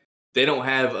that. They don't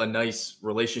have a nice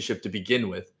relationship to begin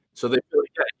with, so they feel like,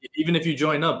 yeah, even if you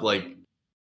join up, like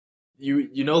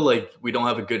like we don't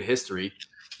have a good history.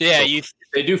 Yeah, so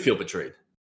they do feel betrayed.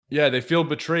 Yeah, they feel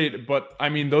betrayed, but I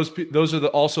mean, those are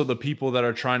also the people that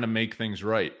are trying to make things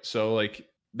right. So like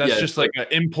that's just like an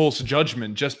impulse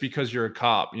judgment just because you're a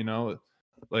cop,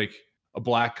 like a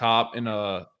black cop in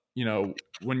a,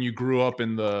 when you grew up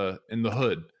in the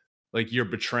hood, like you're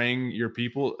betraying your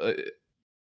people.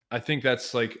 I think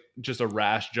that's like just a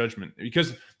rash judgment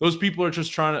because those people are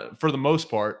just for the most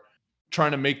part,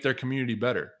 trying to make their community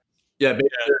better. Yeah, maybe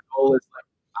their goal is like,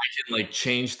 I can like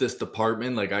change this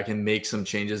department. Like I can make some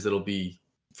changes that'll be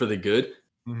for the good.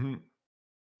 Mm-hmm.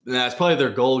 And that's probably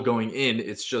their goal going in.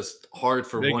 It's just hard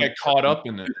for they get caught up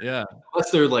in it. Yeah.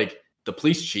 Unless they're like the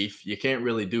police chief, you can't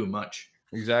really do much.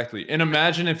 Exactly. And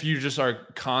imagine if you just are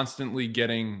constantly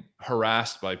getting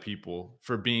harassed by people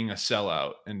for being a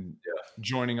sellout and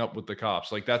joining up with the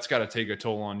cops. Like that's got to take a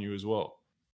toll on you as well.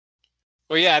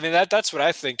 Well, yeah, I mean that's what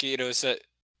I think, is that,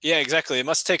 yeah, exactly. It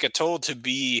must take a toll to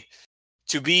be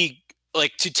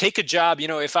like, to take a job,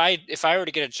 if I were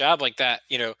to get a job like that,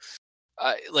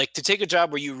 like to take a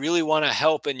job where you really want to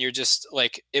help and you're just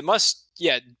like, it must,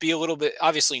 be a little bit,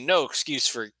 obviously no excuse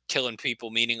for killing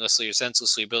people meaninglessly or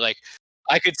senselessly, but like,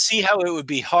 I could see how it would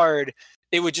be hard.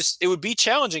 It would be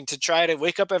challenging to try to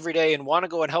wake up every day and want to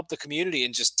go and help the community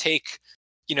and just take,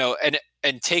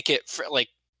 and take it for like,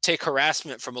 take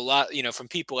harassment from a lot, from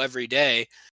people every day.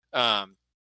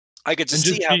 I could just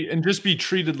just be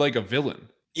treated like a villain.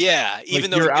 Yeah,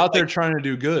 even like though you're out there trying to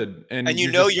do good, and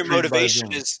your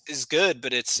motivation is good,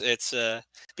 but it's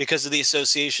because of the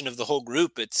association of the whole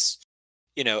group. It's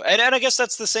and I guess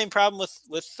that's the same problem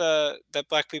with that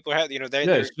black people have.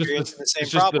 They're experiencing the same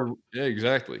problem. Yeah,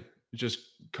 exactly. It just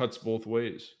cuts both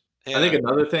ways. Yeah. I think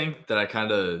another thing that I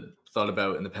kind of thought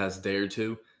about in the past day or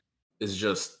two is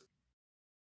just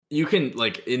you can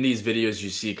like in these videos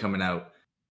you see coming out.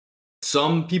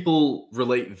 Some people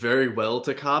relate very well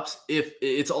to cops. If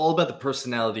it's all about the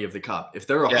personality of the cop. If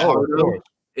they're a hardo,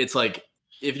 it's like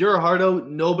if you're a hardo,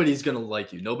 nobody's gonna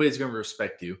like you. Nobody's gonna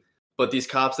respect you. But these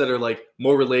cops that are like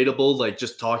more relatable, like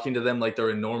just talking to them like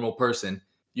they're a normal person,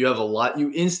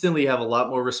 you instantly have a lot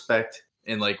more respect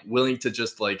and like willing to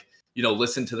just like,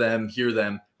 listen to them, hear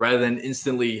them, rather than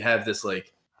instantly have this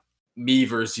like me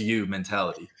versus you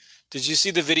mentality. Did you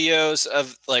see the videos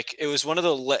of like it was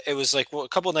like a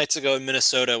couple of nights ago in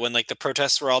Minnesota when like the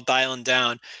protests were all dialing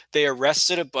down? They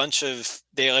arrested a bunch of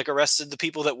they like arrested the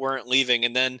people that weren't leaving,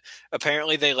 and then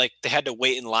apparently they had to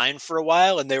wait in line for a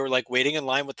while, and they were like waiting in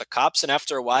line with the cops, and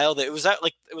after a while it was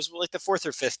like the fourth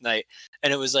or fifth night,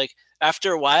 and it was like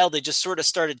after a while they just sort of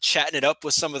started chatting it up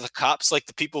with some of the cops, like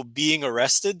the people being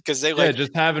arrested, because they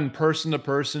just having person to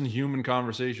person human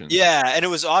conversations. Yeah, and it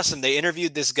was awesome. They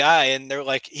interviewed this guy, and they're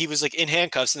like, he was like in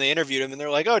handcuffs, and they interviewed him, and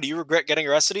they're like, "Oh, do you regret getting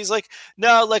arrested?" He's like,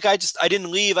 "No, like I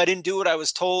didn't leave, I didn't do what I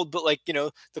was told, but like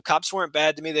the cops weren't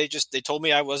bad to me. They told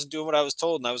me I wasn't doing what I was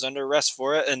told, and I was under arrest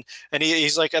for it." And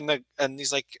he's like, and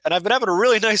he's like, and I've been having a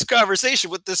really nice conversation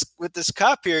with this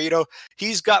cop here.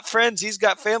 He's got friends, he's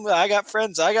got family, I got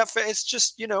friends, it's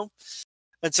just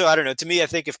And so I don't know. To me, I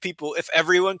think if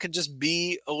everyone could just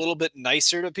be a little bit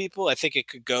nicer to people, I think it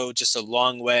could go just a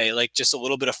long way. Like just a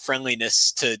little bit of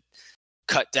friendliness to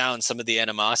cut down some of the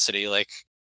animosity. Like,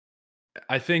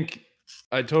 I think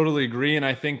I totally agree, and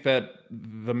I think that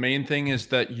the main thing is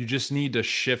that you just need to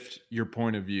shift your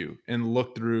point of view and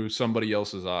look through somebody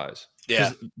else's eyes.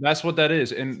 Yeah, that's what that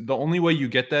is, and the only way you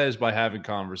get that is by having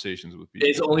conversations with people.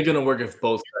 It's only going to work if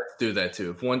both sides do that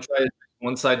too. If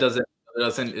one side doesn't,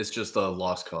 it's just a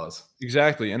lost cause.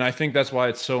 Exactly. And I think that's why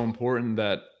it's so important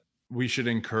that we should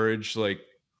encourage like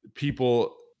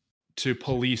people to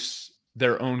police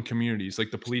their own communities.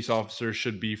 Like the police officers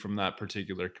should be from that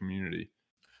particular community,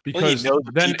 because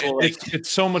then it's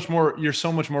so much more, you're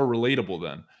so much more relatable.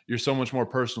 Then you're so much more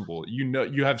personable.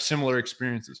 You have similar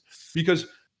experiences, because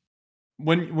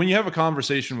when you have a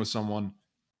conversation with someone,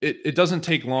 it doesn't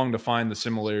take long to find the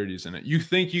similarities in it. You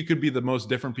think you could be the most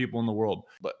different people in the world.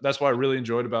 But that's what I really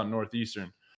enjoyed about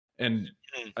Northeastern. And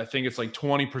I think it's like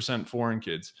 20% foreign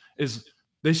kids is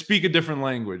they speak a different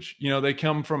language. They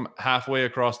come from halfway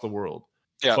across the world.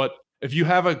 Yeah. But if you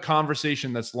have a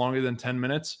conversation that's longer than 10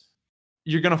 minutes,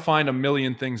 you're going to find a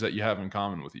million things that you have in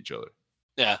common with each other.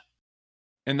 Yeah.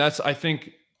 And I think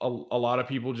a lot of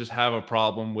people just have a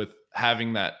problem with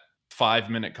having that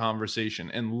 5-minute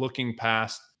conversation and looking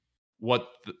past what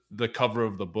the cover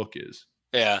of the book is.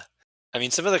 Yeah. I mean,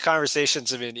 some of the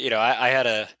conversations, I mean,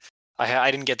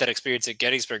 I didn't get that experience at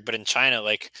Gettysburg, but in China,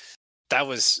 like that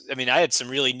was, I mean, I had some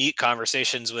really neat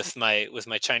conversations with my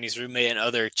Chinese roommate and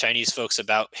other Chinese folks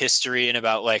about history, and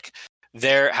about like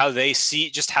how they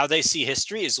see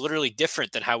history is literally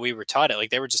different than how we were taught it.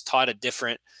 Like they were just taught a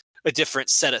different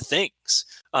set of things,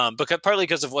 partly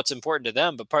because of what's important to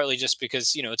them, but partly just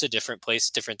because, it's a different place,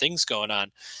 different things going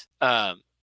on.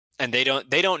 And they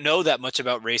don't know that much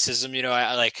about racism.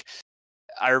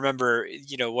 I remember,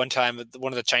 one time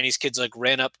one of the Chinese kids like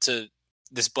ran up to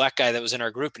this black guy that was in our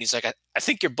group, and he's like, I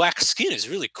think your black skin is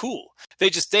really cool.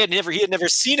 He had never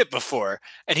seen it before.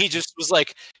 And he just was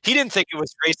like, he didn't think it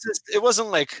was racist. It wasn't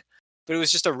like, but it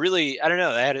was just a really, I don't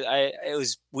know. It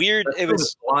was weird. It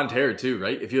was blonde hair too,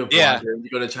 right? If you have blonde hair and you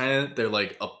go to China, they're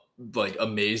like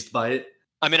amazed by it.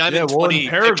 I mean, I'm in 20 in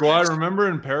Paraguay. pictures. Remember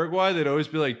in Paraguay, they'd always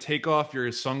be like, "Take off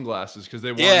your sunglasses," because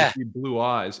they wanted to see blue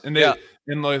eyes. And they,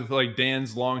 in like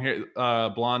Dan's long hair,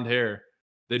 blonde hair,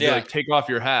 they'd be like, "Take off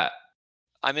your hat."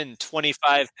 I'm in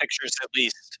 25 pictures at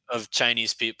least of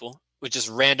Chinese people, which is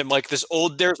random. Like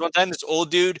there was one time this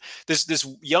old dude, this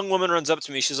young woman runs up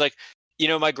to me. She's like,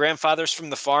 my grandfather's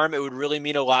from the farm. It would really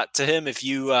mean a lot to him if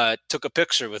you took a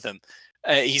picture with him.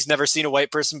 He's never seen a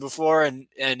white person before, and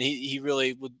he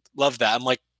really would love that. I'm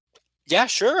like, yeah,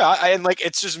 sure. And like,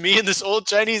 it's just me and this old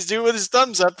Chinese dude with his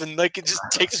thumbs up, and like, it just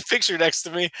takes a picture next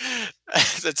to me.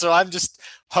 And so I'm just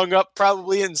hung up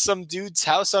probably in some dude's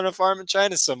house on a farm in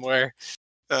China somewhere.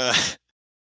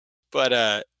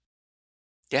 But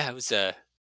yeah, it was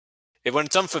when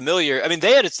it's unfamiliar. I mean,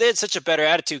 they had such a better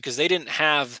attitude because they didn't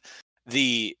have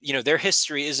their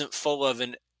history isn't full of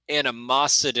an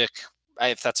animositic,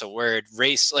 if that's a word,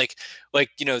 race. Like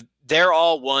they're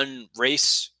all one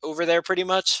race over there pretty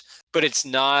much, but it's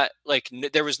not like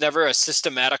there was never a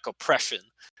systematic oppression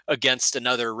against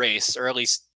another race, or at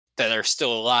least that are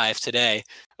still alive today.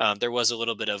 There was a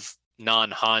little bit of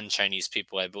non-Han Chinese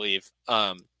people, I believe.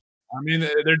 I mean,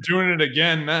 they're doing it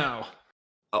again now.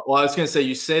 Well, I was going to say,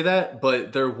 you say that,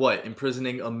 but they're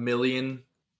imprisoning 1 million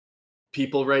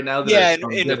people right now? They have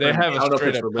a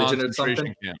straight up religion or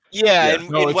something. Camp. Yeah,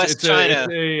 in West China.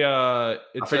 I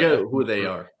forget who they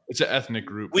are. It's an ethnic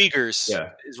group. Uyghurs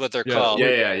is what they're called.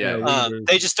 Yeah.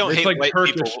 They just don't hate white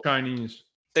Turkish people. Chinese.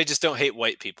 They just don't hate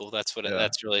white people. That's what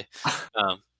that's really.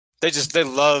 They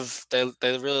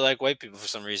really like white people for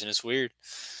some reason. It's weird.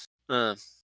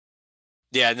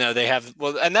 Yeah, no, they have.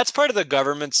 Well, and that's part of the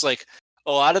government's, like,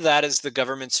 a lot of that is the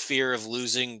government's fear of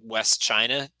losing West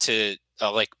China to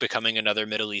like becoming another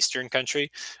Middle Eastern country.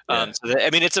 I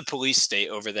mean, it's a police state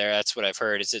over there. That's what I've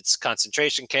heard. It's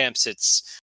concentration camps.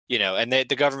 It's and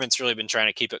the government's really been trying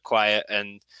to keep it quiet.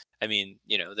 And I mean,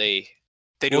 they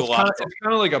do a lot. It's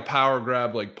kind of like a power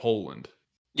grab, like Poland.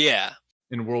 Yeah.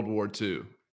 In World War II.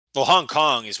 Well, Hong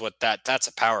Kong is that's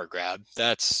a power grab.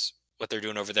 That's what they're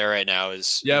doing over there right now.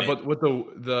 But with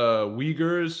the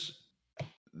Uyghurs,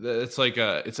 it's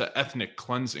an ethnic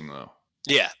cleansing though.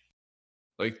 Yeah.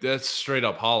 Like that's straight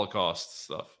up Holocaust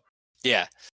stuff. Yeah.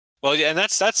 Well, yeah, and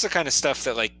that's the kind of stuff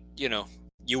that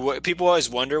people always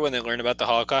wonder when they learn about the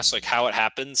Holocaust, like how it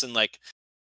happens, and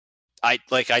I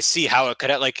see how it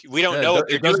could we don't know what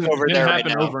they're doing over there right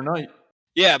now. Overnight.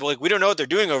 Yeah, but we don't know what they're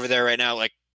doing over there right now.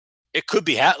 Like it could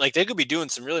be they could be doing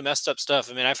some really messed up stuff.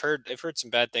 I mean, I've heard some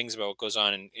bad things about what goes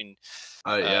on in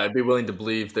I'd be willing to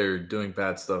believe they're doing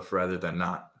bad stuff rather than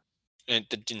not. In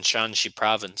Shanxi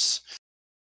province,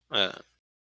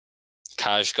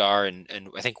 Kashgar and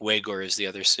I think Uyghur is the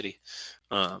other city.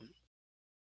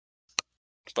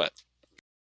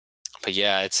 But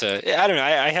yeah, it's I don't know.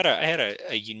 I had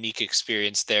a unique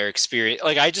experience there.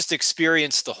 I just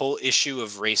experienced the whole issue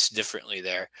of race differently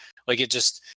there. Like it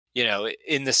just,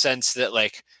 in the sense that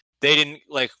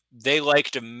they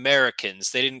liked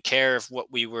Americans. They didn't care if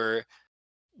what we were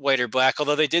white or black.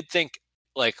 Although they did think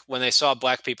when they saw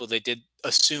black people, they did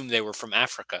assume they were from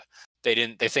Africa.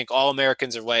 They think all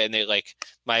Americans are white. And they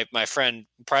my friend,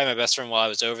 probably my best friend while I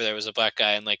was over there was a black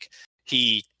guy. And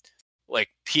he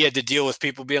had to deal with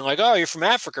people being like, "Oh, you're from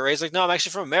Africa, right?" He's like, "No, I'm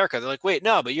actually from America." They're like, "Wait,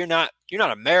 no, but you're not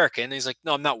American." And he's like,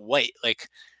 "No, I'm not white."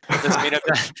 Doesn't mean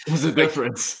there's a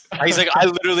difference. He's like, "I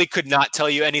literally could not tell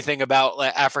you anything about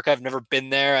Africa. I've never been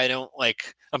there. I don't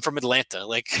I'm from Atlanta."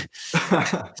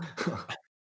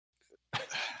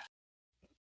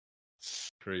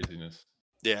 Craziness.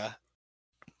 Yeah,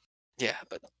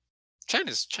 but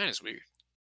China's weird.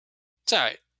 It's all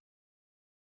right.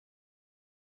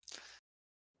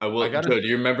 Joe, do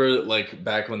you remember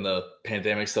back when the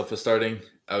pandemic stuff was starting?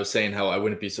 I was saying how I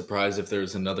wouldn't be surprised if there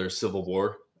was another civil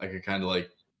war. I could kind of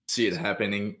see it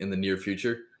happening in the near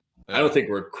future. Yeah. I don't think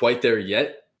we're quite there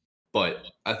yet, but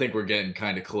I think we're getting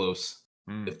kind of close.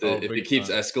 If it keeps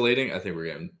escalating, I think we're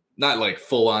getting not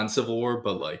full on civil war,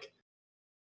 but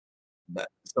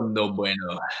some no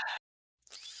bueno.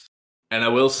 And I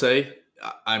will say,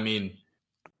 I mean,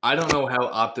 I don't know how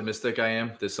optimistic I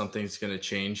am that something's going to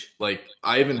change. I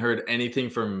haven't heard anything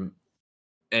from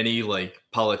any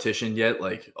politician yet.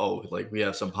 We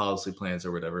have some policy plans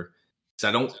or whatever.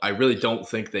 So I really don't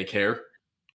think they care.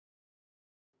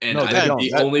 And I think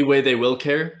the only way they will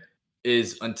care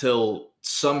is until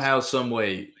somehow, some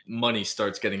way, money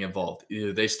starts getting involved.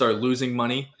 Either they start losing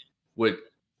money through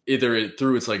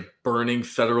it's burning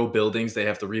federal buildings. They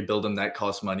have to rebuild them. That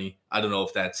costs money. I don't know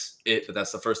if that's it, but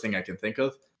that's the first thing I can think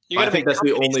of. I think that's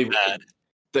the only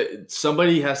way.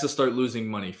 Somebody has to start losing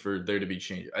money for there to be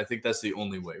change. I think that's the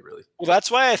only way, really. Well, that's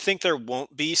why I think there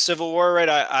won't be civil war, right?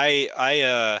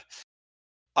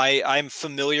 I'm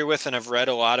familiar with and I've read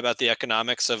a lot about the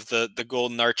economics of the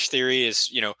golden arch theory.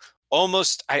 Is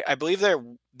almost I believe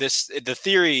the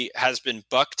theory has been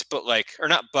bucked, but or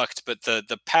not bucked, but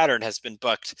the pattern has been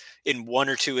bucked in one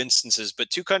or two instances.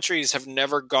 But two countries have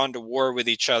never gone to war with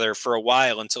each other for a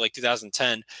while until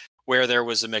 2010. Where there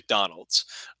was a McDonald's.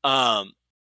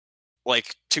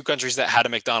 Two countries that had a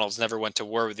McDonald's never went to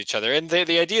war with each other. And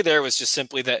the idea there was just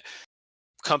simply that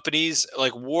companies,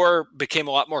 war became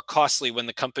a lot more costly when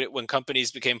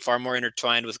companies became far more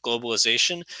intertwined with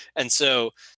globalization. And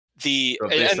so they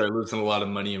start losing a lot of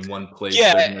money in one place.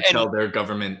 Yeah, they're going to tell their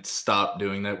government, stop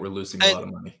doing that. We're losing a lot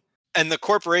of money. And the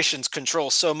corporations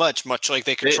control so much like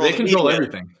they control they control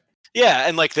everything. Yeah,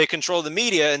 and they control the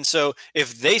media, and so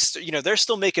if they, they're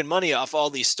still making money off all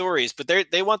these stories, but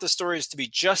they want the stories to be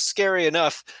just scary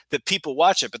enough that people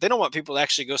watch it, but they don't want people to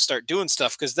actually go start doing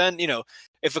stuff, because then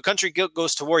if a country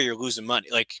goes to war, you're losing money.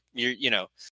 With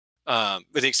the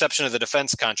exception of the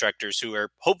defense contractors, who are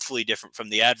hopefully different from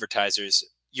the advertisers,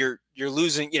 you're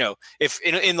losing. If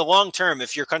in the long term,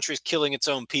 if your country's killing its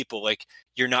own people,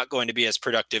 you're not going to be as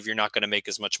productive. You're not going to make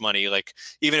as much money.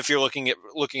 Even if you're looking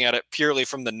at it purely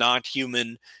from the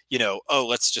non-human,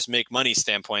 let's just make money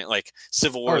standpoint.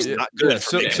 Civil war is not good.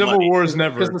 For civil war is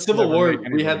never, because the Civil War,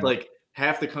 we had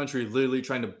half the country literally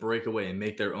trying to break away and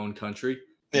make their own country.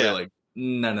 Yeah. We're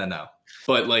no.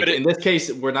 But in this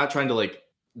case, we're not trying to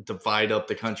divide up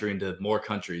the country into more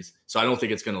countries. So I don't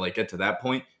think it's going to get to that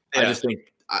point. Yeah. I just think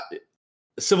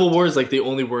Civil War is the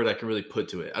only word I can really put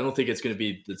to it. I don't think it's going to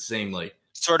be the same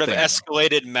sort of thing.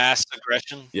 Escalated mass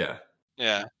aggression. Yeah.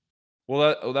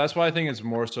 Well, that's why I think it's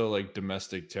more so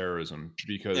domestic terrorism,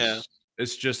 because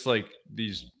it's just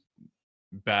these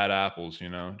bad apples,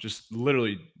 just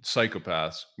literally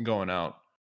psychopaths going out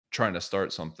trying to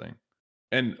start something.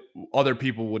 and other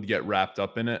people would get wrapped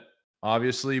up in it,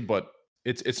 obviously, but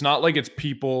it's not like it's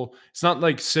people, it's not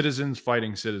like citizens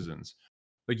fighting citizens.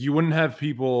 Like you wouldn't have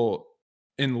people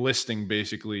enlisting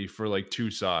basically for like two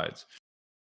sides.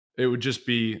 It would just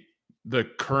be the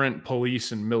current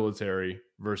police and military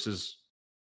versus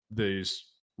these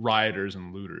rioters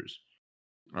and looters.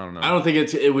 I don't know. I don't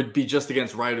think it would be just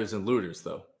against rioters and looters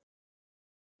though.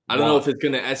 I don't know if it's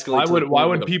going to escalate. Why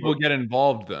would people get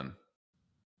involved then?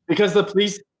 Because the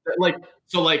police,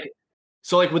 so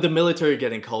with the military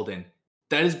getting called in,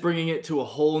 that is bringing it to a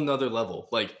whole nother level.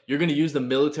 Like you're going to use the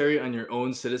military on your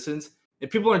own citizens, and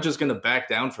people aren't just going to back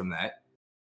down from that.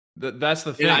 That's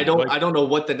the thing. And I don't know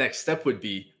what the next step would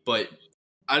be, but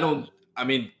I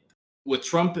mean, with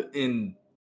Trump in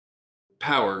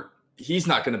power, he's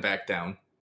not going to back down.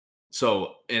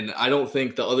 So, and I don't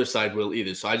think the other side will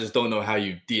either. So I just don't know how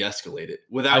you de-escalate it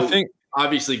without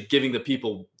obviously giving the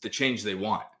people the change they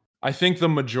want. I think the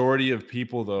majority of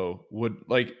people though would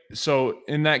like, so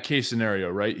in that case scenario,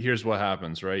 right? Here's what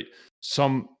happens, right?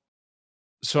 Some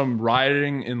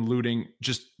rioting and looting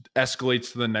just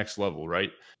escalates to the next level,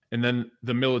 right? And then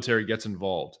the military gets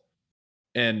involved.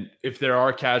 And if there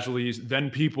are casualties,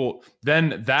 then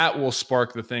that will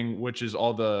spark the thing, which is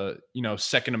all the,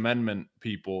 Second Amendment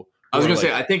people. I was going to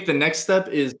say, I think the next step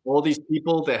is all these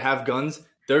people that have guns,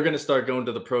 they're going to start going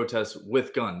to the protests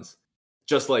with guns.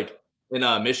 Just like in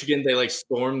Michigan, they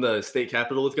stormed the state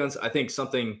capitol with guns. I think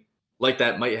something like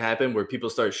that might happen where people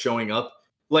start showing up.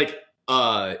 Like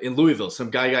in Louisville, some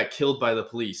guy got killed by the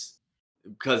police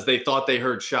because they thought they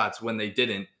heard shots when they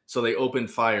didn't. So they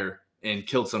opened fire and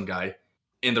killed some guy.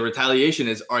 And the retaliation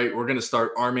is, all right, we're going to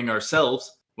start arming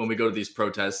ourselves when we go to these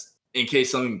protests in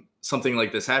case something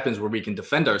like this happens where we can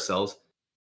defend ourselves.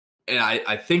 And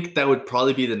I think that would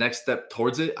probably be the next step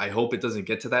towards it. I hope it doesn't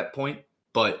get to that point,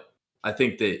 but I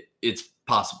think that it's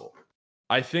possible.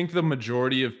 I think the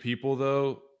majority of people,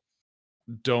 though,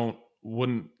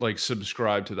 wouldn't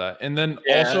subscribe to that. And then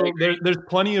also there's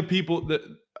plenty of people that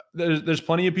there's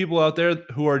plenty of people out there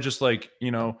who are just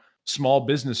small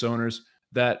business owners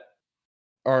that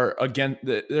are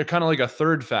they're kind of like a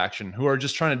third faction who are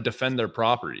just trying to defend their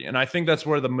property. And I think that's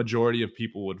where the majority of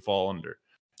people would fall under.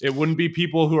 It wouldn't be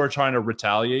people who are trying to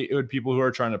retaliate. It would be people who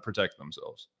are trying to protect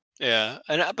themselves. Yeah.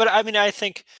 But I mean, I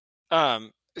think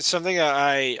something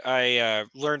I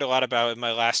learned a lot about in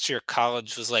my last year of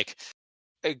college was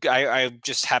I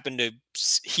just happened to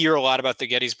hear a lot about the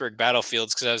Gettysburg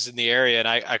battlefields because I was in the area, and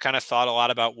I kind of thought a lot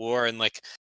about war and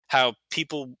how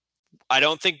people, I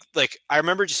don't think I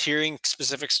remember just hearing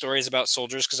specific stories about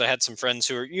soldiers because I had some friends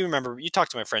who were, you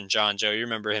talked to my friend John, Joe, you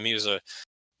remember him, he was a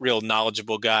real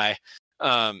knowledgeable guy.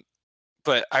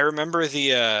 But I remember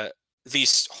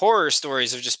these horror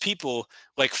stories of just people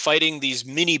fighting these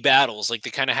mini battles. They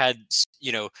kind of had,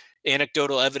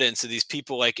 anecdotal evidence of these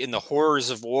people in the horrors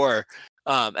of war.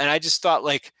 And I just thought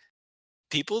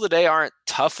people today aren't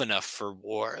tough enough for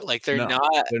war. They're not.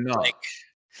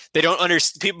 They don't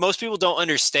understand. Most people don't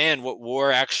understand what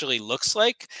war actually looks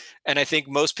like. And I think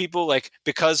most people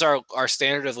because our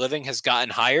standard of living has gotten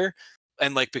higher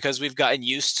and because we've gotten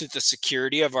used to the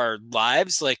security of our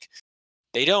lives,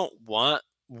 they don't want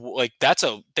they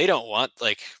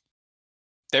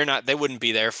wouldn't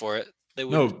be there for it. They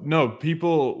wouldn't. No,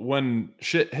 people, when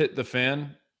shit hit the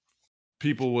fan,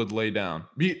 people would lay down.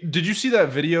 Did you see that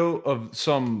video of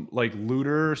some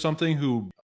looter or something who,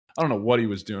 I don't know what he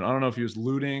was doing. I don't know if he was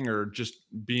looting or just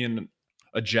being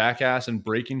a jackass and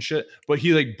breaking shit, but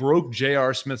he broke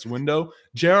J.R. Smith's window.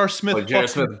 J.R. Smith,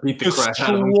 beat the crap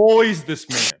out of him. Destroys this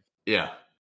man. Yeah.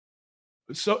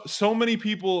 So many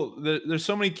people, there's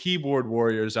so many keyboard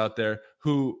warriors out there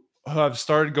who have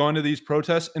started going to these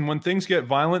protests, and when things get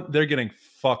violent, they're getting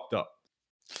fucked up.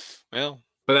 Well,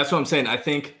 but that's what I'm saying. I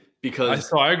think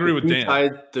because I agree with Dan.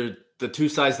 The two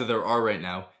sides that there are right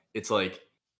now, it's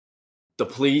the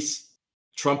police,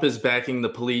 Trump is backing the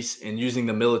police and using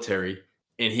the military.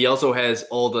 And he also has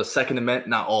all the Second Amendment,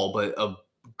 not all, but a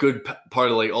good part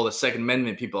of all the Second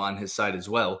Amendment people on his side as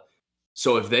well.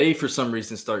 So if they, for some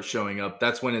reason, start showing up,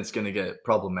 that's when it's going to get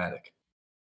problematic.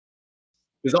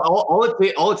 Because all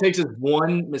it takes is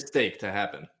one mistake to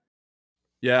happen.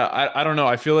 Yeah, I don't know.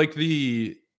 I feel like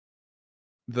the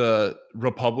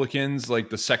Republicans,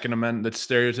 the Second Amendment, that's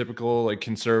stereotypical,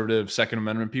 conservative Second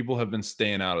Amendment people have been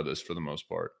staying out of this for the most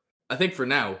part. I think for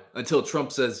now, until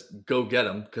Trump says, go get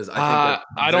him, because I think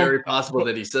it's very possible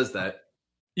that he says that.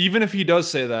 Even if he does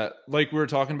say that, like we were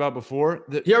talking about before,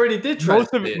 he already did try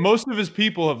most of his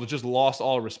people have just lost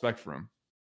all respect for him.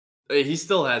 He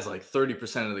still has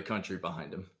 30% of the country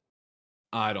behind him.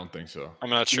 I don't think so. I'm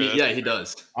not sure. Yeah, he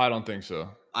does. I don't think so.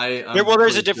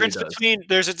 There's a difference between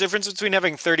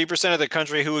having 30% of the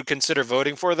country who would consider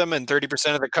voting for them and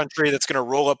 30% of the country that's going to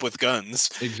roll up with guns.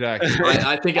 Exactly.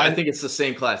 I think it's the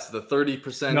same class. The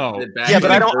 30%. No. Yeah,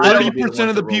 but I don't. 30%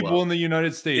 of the people in the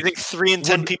United States. You think 3 in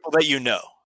 10 people that you know?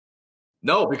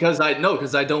 No, because I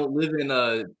don't live in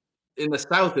the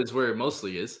South. Is where it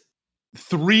mostly is.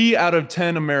 3 out of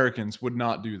 10 Americans would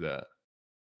not do that.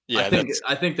 Yeah,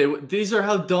 I think these are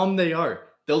how dumb they are.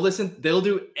 They'll listen. They'll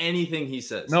do anything he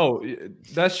says. No,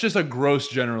 that's just a gross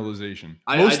generalization.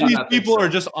 Most of these people are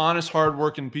just honest,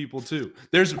 hardworking people too.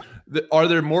 Are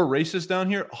there more racists down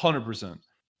here? 100%.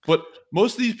 But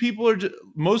most of these people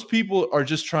are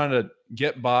just trying to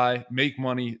get by, make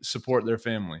money, support their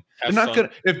family. They're not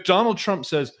gonna. If Donald Trump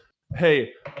says,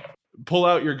 "Hey, pull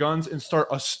out your guns and start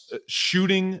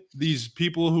shooting these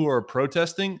people who are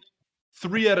protesting,"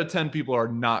 3 out of 10 people are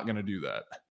not going to do that.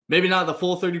 Maybe not the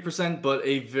full 30%, but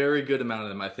a very good amount of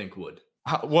them, I think, would.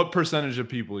 What percentage of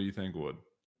people do you think would?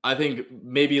 I think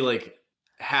maybe like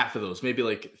half of those, maybe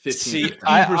like 15%.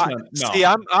 See,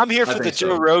 I'm here for the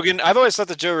Joe Rogan. I've always thought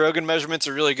the Joe Rogan measurement's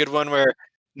a really good one where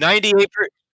 98%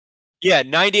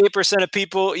 of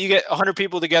people, you get 100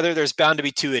 people together, there's bound to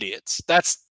be 2 idiots.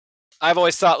 I've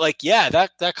always thought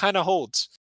that kind of holds.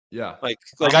 Yeah. Like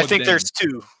I think there's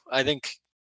 2. I think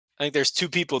there's 2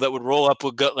 people that would roll up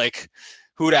with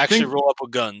who would actually roll up with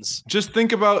guns. Just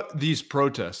think about these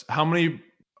protests.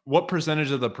 What percentage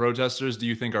of the protesters do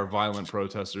you think are violent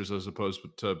protesters as opposed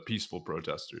to peaceful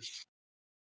protesters?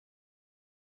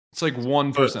 It's like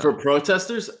 1%. For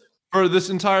protesters? For this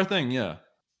entire thing, yeah.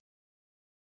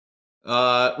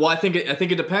 Well, I think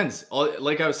it depends.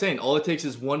 Like I was saying, all it takes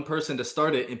is one person to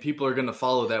start it, and people are going to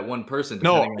follow that one person.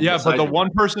 No, yeah, but the one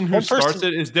person who starts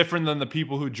it is different than the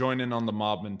people who join in on the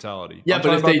mob mentality. Yeah,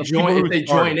 but if they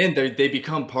join in, they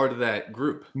become part of that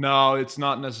group. No, it's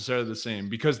not necessarily the same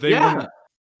because they wouldn't.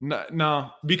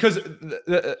 No, because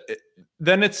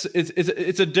then it's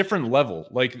a different level.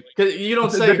 Like you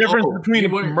don't say the difference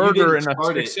between murder and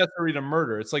accessory to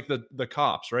murder. It's like the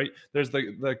cops, right? There's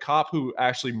the cop who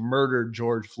actually murdered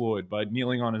George Floyd by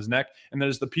kneeling on his neck, and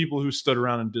there's the people who stood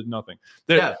around and did nothing.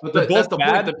 But that's the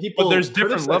point. The people, but there's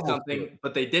different levels.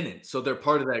 But they didn't, so they're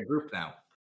part of that group now.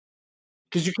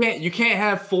 Because you can't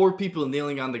have 4 people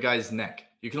kneeling on the guy's neck.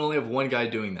 You can only have one guy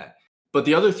doing that. But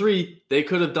the other 3, they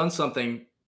could have done something.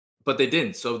 But they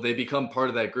didn't, so they become part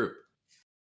of that group.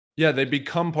 Yeah, they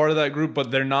become part of that group, but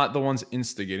they're not the ones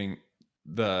instigating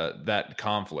that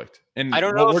conflict. And I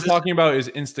don't know what we're talking about is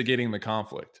instigating the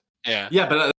conflict. Yeah, but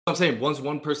that's what I'm saying. Once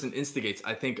one person instigates,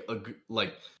 I think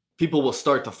people will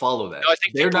start to follow that. No, I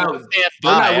think they're not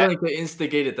willing to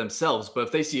instigate it themselves, but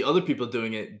if they see other people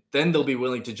doing it, then they'll be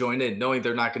willing to join in, knowing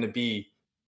they're not going to be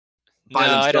by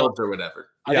themselves or whatever.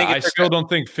 I still don't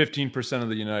think 15% of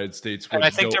the United States would. And I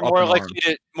think they're more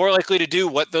likely to do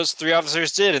what those 3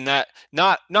 officers did, and that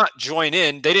not join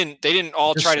in. They didn't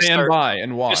all just try to stand by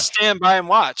and watch. Just stand by and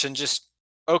watch, and just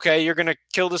okay, you're gonna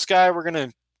kill this guy.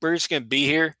 We're just gonna be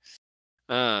here,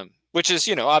 which is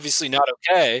obviously not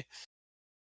okay.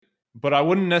 But I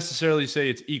wouldn't necessarily say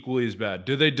it's equally as bad.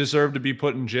 Do they deserve to be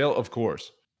put in jail? Of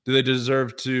course. Do they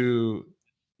deserve to,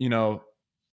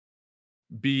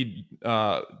 be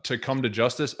to come to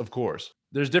justice? Of course.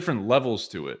 There's different levels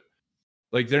to it.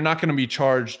 Like they're not going to be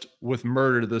charged with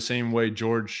murder the same way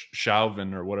George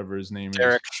Chauvin or whatever his name is.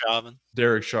 Derek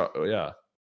Chauvin. Yeah.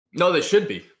 No, they should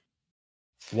be.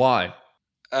 Why?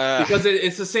 Because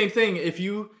it's the same thing. If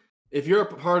you're a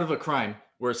part of a crime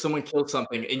where someone killed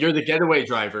something and you're the getaway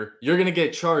driver, you're going to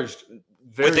get charged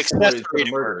with accessory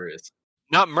to murder.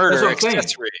 Not murder,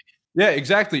 accessory. Yeah,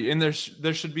 exactly. And there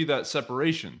should be that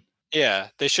separation. Yeah,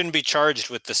 they shouldn't be charged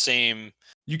with the same.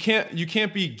 You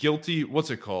can't be guilty. What's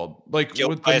it called? Like guilt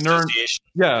with by the association.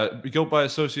 Yeah, guilt by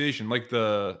association. Like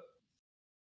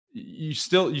you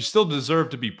still deserve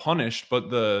to be punished, but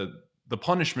the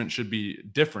punishment should be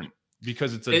different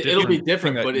because it'll be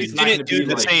different, but it's not going to be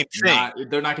the same thing.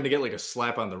 They're not going to get like a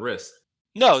slap on the wrist.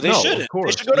 No, they shouldn't. Of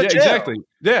course. They should go to jail. Exactly.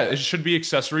 Yeah, it should be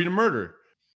accessory to murder,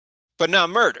 but not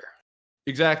murder.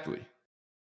 Exactly.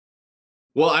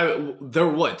 Well, there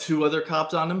were 2 other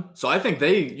cops on him, so I think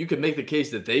you could make the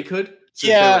case that they could,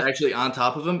 since they were actually on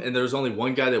top of him, and there was only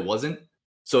one guy that wasn't.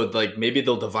 So like maybe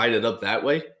they'll divide it up that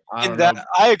way. I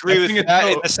agree with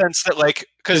that in the sense that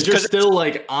because you're still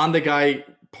on the guy,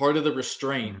 part of the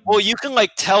restraint. Well, you can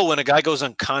tell when a guy goes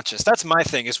unconscious. That's my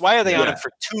thing. Is why are they on him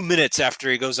for 2 minutes after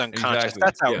he goes unconscious? Exactly.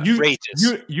 That's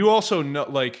outrageous. You also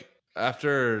know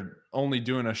after only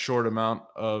doing a short amount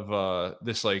of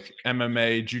this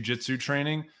MMA jiu-jitsu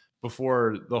training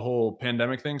before the whole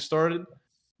pandemic thing started,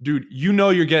 dude,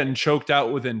 you're getting choked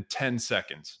out within 10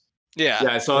 seconds. Yeah.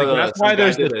 Yeah, I saw that's why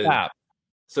there's the tap.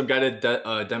 Some guy did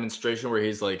a demonstration where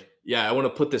he's like, yeah, I want to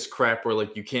put this crap where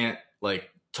like you can't like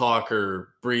talk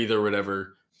or breathe or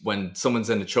whatever when someone's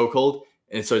in a chokehold.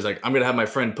 And so he's like, I'm going to have my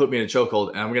friend put me in a chokehold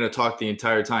and I'm going to talk the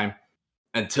entire time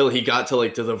until he got to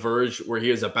like to the verge where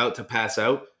he was about to pass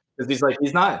out. Because he's like,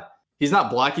 he's not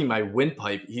blocking my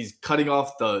windpipe. He's cutting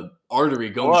off the artery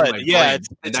going to my brain.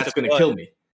 And that's going to kill me.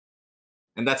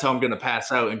 And that's how I'm going to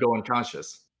pass out and go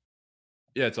unconscious.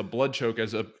 Yeah, it's a blood choke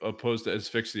as opposed to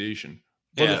asphyxiation.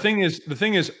 But the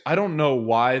thing is, I don't know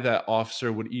why that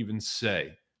officer would even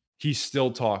say he's still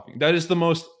talking.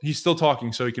 He's still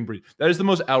talking so he can breathe. That is the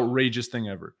most outrageous thing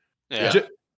ever. Yeah.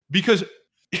 Because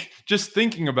just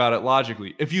thinking about it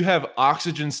logically, if you have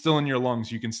oxygen still in your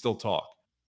lungs, you can still talk.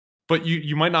 But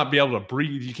you might not be able to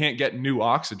breathe. You can't get new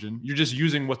oxygen. You're just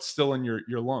using what's still in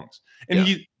your lungs. And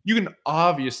you can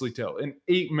obviously tell in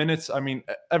 8 minutes. I mean,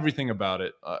 everything about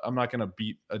it. I'm not going to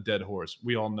beat a dead horse.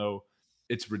 We all know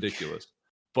it's ridiculous.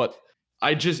 But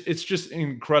it's just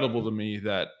incredible to me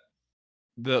that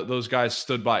those guys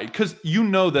stood by, because you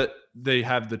know that they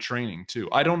have the training too.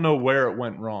 I don't know where it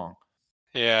went wrong.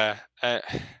 Yeah.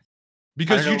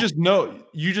 Because you just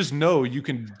know you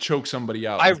can choke somebody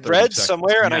out. I read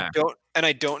somewhere, and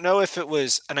I don't know if it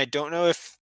was, and I don't know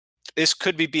if this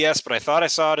could be BS, but I thought I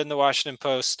saw it in the Washington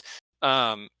Post,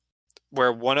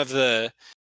 where one of the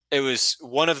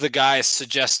guys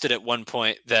suggested at one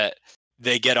point that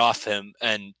they get off him,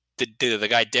 and the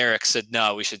guy Derek said,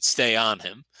 no, we should stay on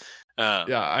him.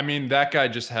 Yeah, I mean, that guy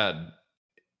just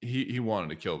he wanted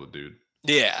to kill the dude.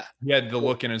 Yeah. He had the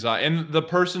look in his eye. And the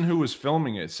person who was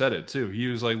filming it said it too. He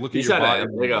was like, look at your body.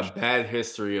 He's had a bad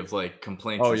history of like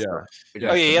complaints. Oh,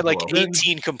 yeah. He had like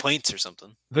 18 complaints or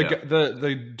something.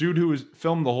 The dude who was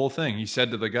filmed the whole thing, he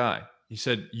said to the guy, he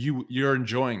said, you're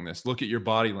enjoying this. Look at your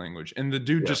body language. And the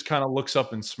dude just kind of looks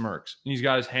up and smirks. And he's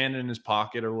got his hand in his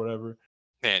pocket or whatever.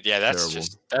 Man, yeah,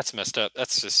 that's messed up.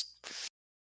 That's just...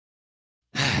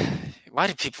 Why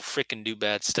do people freaking do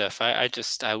bad stuff? I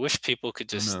wish people could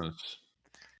just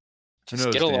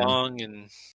get along and...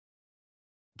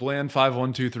 Bland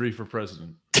 5123 for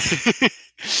president.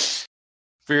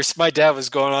 My dad was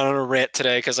going on a rant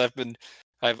today because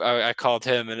I called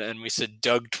him and we said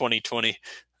Doug 2020.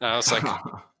 I was like,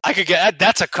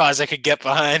 that's a cause I could get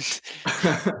behind.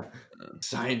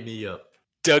 Sign me up.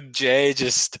 Doug J.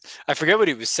 I forget what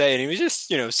he was saying. He was just,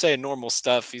 saying normal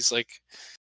stuff. He's like,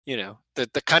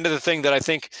 the kind of the thing that I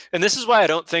think, and this is why I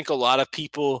don't think a lot of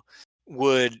people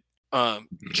would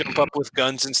jump up with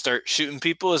guns and start shooting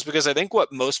people, is because I think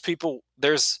what mostly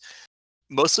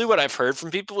what I've heard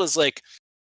from people is like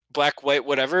black, white,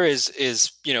 whatever is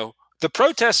the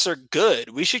protests are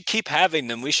good. We should keep having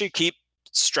them. We should keep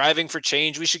striving for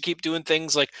change. We should keep doing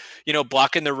things like,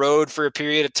 blocking the road for a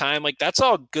period of time. Like, that's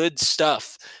all good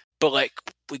stuff. But like,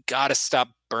 we got to stop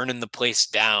burning the place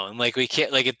down. Like, we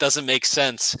can't, like, it doesn't make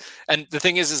sense. And the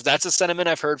thing is that's a sentiment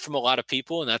I've heard from a lot of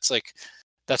people. And that's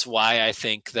why I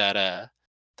think that I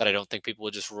don't think people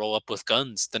would just roll up with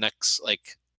guns at the next. I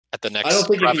don't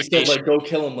think if you said like go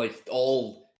kill them, like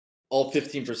all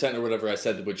 15% or whatever I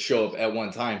said would show up at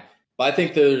one time. But I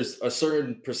think there's a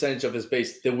certain percentage of his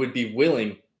base that would be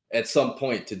willing at some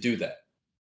point to do that.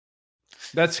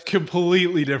 That's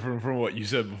completely different from what you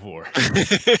said before. you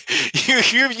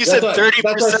said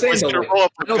 30% was going to roll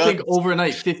up with guns. I don't think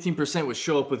overnight 15% would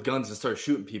show up with guns and start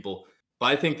shooting people. But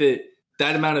I think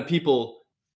that amount of people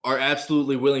are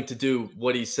absolutely willing to do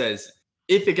what he says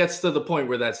if it gets to the point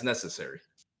where that's necessary.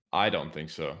 I don't think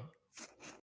so.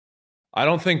 I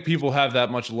don't think people have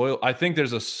that much loyalty. I think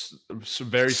there's a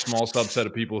very small subset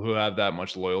of people who have that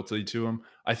much loyalty to him.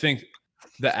 I think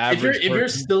the average... If you're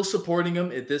still supporting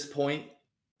him at this point,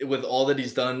 with all that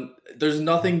he's done, there's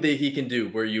nothing that he can do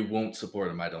where you won't support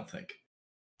him, I don't think.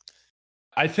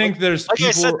 I think there's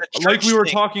people, like we were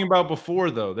talking about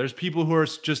before, though. There's people who are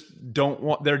just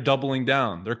they're doubling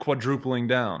down. They're quadrupling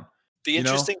down. The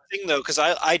interesting thing, though, because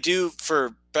I do,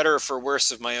 for better or for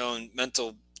worse of my own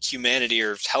mental humanity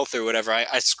or health or whatever,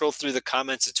 I scroll through the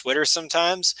comments of Twitter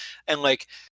sometimes, and like...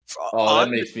 that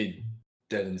makes me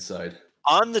dead inside.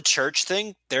 On the church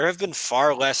thing, there have been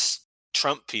far less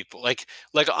Trump people, like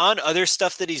on other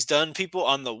stuff that he's done, people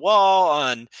on the wall,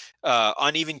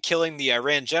 on even killing the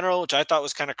Iran general, which I thought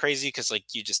was kind of crazy because like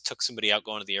you just took somebody out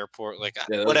going to the airport, like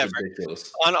whatever.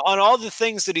 On all the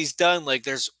things that he's done, like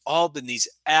there's all been these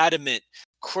adamant,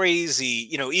 crazy,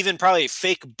 even probably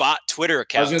fake bot Twitter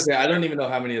accounts. I was gonna say I don't even know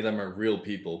how many of them are real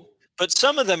people, but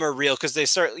some of them are real because they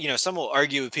start, some will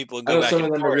argue with people and go I know back. Some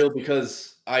of them are real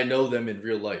because I know them in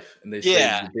real life and they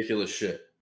say ridiculous shit.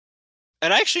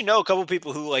 And I actually know a couple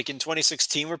people who, like, in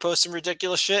 2016 were posting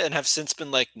ridiculous shit and have since been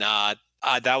like, nah,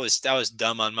 that was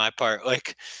dumb on my part.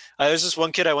 Like, there's this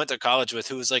one kid I went to college with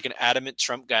who was like an adamant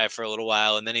Trump guy for a little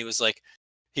while, and then he was like,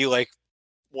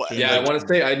 what? Yeah, I want to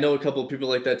say I know a couple of people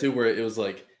like that too, where it was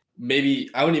like maybe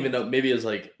I don't even know. Maybe it was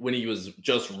like when he was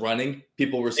just running,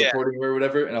 people were supporting him or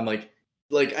whatever, and I'm like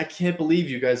I can't believe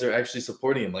you guys are actually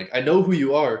supporting him. Like, I know who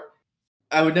you are.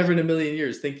 I would never in a million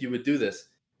years think you would do this.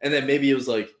 And then maybe it was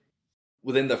like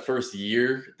within the first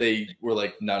year they were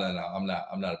like, no, I'm not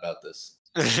about this.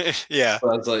 Yeah. But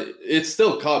I was like, it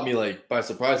still caught me like by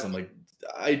surprise. I'm like,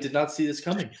 I did not see this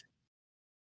coming.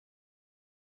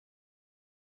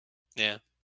 Yeah.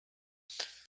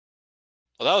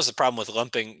 Well, that was the problem with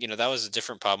lumping. That was a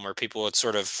different problem where people would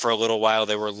sort of, for a little while,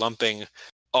 they were lumping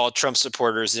all Trump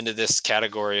supporters into this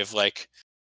category of like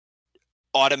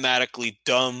automatically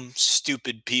dumb,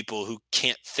 stupid people who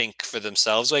can't think for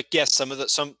themselves. Like, yes, some of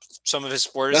his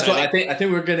supporters. That's what I think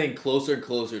we're getting closer and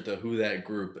closer to who that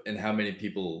group and how many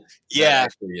people that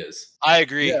actually is. I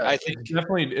agree. Yeah, I think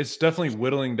it's definitely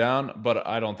whittling down, but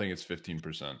I don't think it's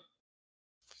 15%.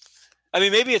 I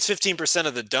mean, maybe it's 15%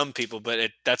 of the dumb people,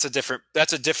 but that's a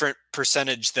different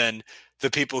percentage than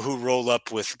the people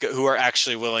who are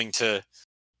actually willing to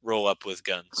roll up with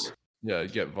guns. Yeah,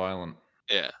 get violent.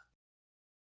 Yeah.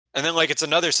 And then it's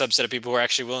another subset of people who are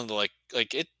actually willing to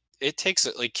it takes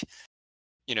it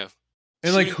And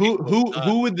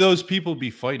who would those people be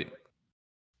fighting?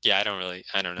 Yeah, I don't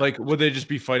know. Like, would they just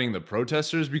be fighting the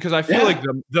protesters? Because I feel like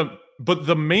but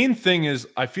the main thing is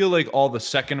I feel like all the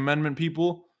Second Amendment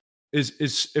people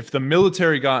is if the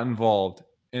military got involved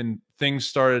and things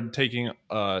started taking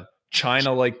a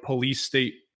China-like police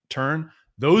state turn,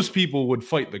 those people would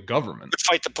fight the government.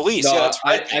 Fight the police. No, yeah, that's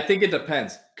right. I think it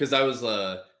depends because I was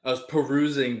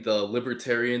perusing the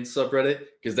libertarian subreddit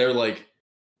because they're like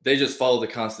they just follow the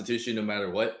Constitution no matter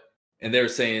what, and they're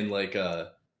saying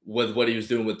with what he was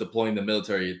doing with deploying the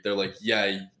military, they're like,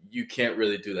 yeah, you can't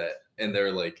really do that, and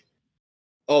they're like,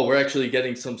 oh, we're actually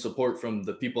getting some support from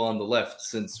the people on the left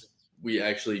since we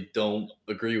actually don't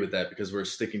agree with that because we're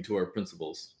sticking to our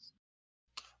principles.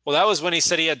 Well, that was when he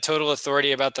said he had total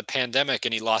authority about the pandemic,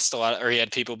 and he lost a lot, or he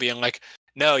had people being like,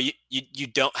 "No, you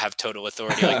don't have total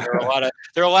authority." Like,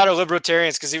 there are a lot of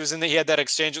libertarians because he had that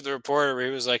exchange with the reporter where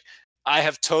he was like, "I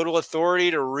have total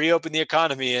authority to reopen the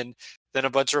economy," and then a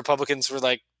bunch of Republicans were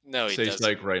like, "No, he doesn't."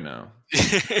 Like right now.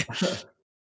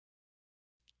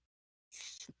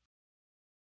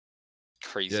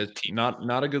 Crazy. Yeah,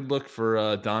 not a good look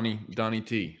for Donnie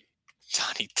T.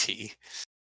 Donnie T.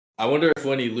 I wonder if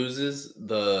when he loses,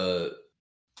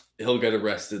 he'll get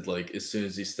arrested as soon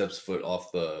as he steps foot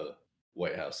off the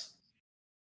White House.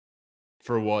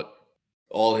 For what?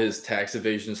 All his tax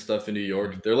evasion stuff in New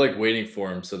York. They're waiting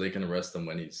for him so they can arrest him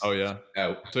when he's out.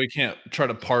 So he can't try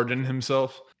to pardon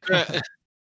himself.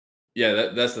 Yeah,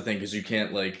 that's the thing because you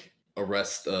can't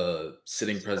arrest a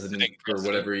sitting president for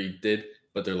whatever he did.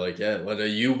 But they're like, yeah, well,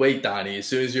 you wait, Donnie. As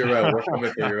soon as you're out, we're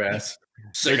coming for your ass.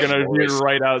 They're gonna be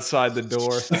right outside the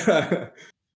door.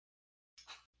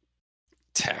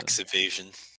 Tax evasion.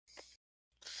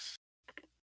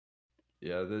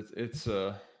 Yeah, it's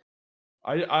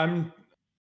I'm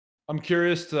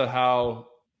curious to how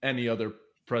any other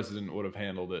president would have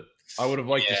handled it. I would have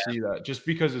liked to see that just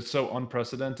because it's so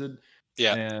unprecedented.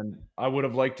 Yeah. And I would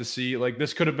have liked to see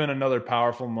this could have been another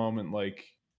powerful moment like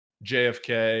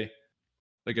JFK.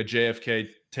 Like a JFK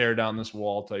tear down this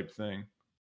wall type thing.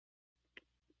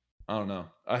 I don't know.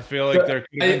 I feel like there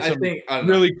could have been some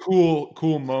really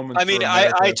cool moments. I mean,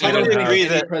 I totally agree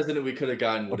that president we could have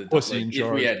gotten would have done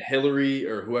if we had Hillary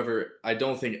or whoever. I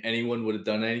don't think anyone would have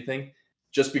done anything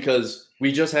just because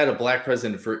we just had a black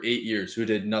president for 8 years who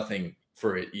did nothing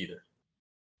for it either.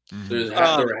 Mm-hmm.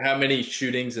 There were how many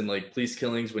shootings and police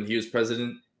killings when he was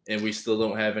president, and we still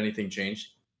don't have anything changed.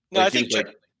 No, I think.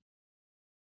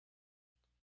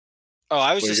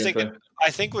 I was just thinking.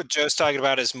 I think what Joe's talking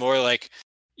about is more the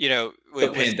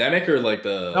pandemic or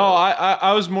the. No,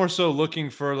 I was more so looking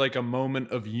for a moment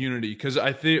of unity because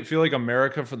I feel like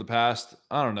America for the past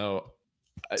I don't know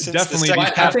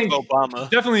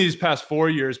definitely these past 4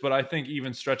 years, but I think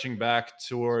even stretching back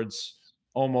towards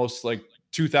almost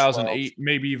 2008,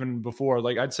 maybe even before.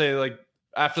 I'd say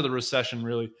after the recession,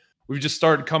 really we've just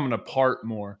started coming apart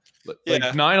more.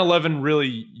 9/11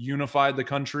 really unified the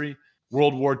country.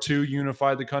 World War II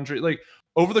unified the country.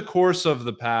 Over the course of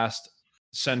the past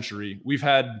century, we've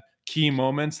had key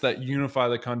moments that unify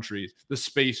the country. The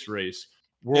space race,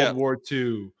 World War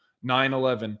II,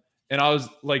 9/11. And I was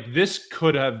like, this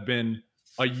could have been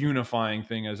a unifying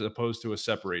thing as opposed to a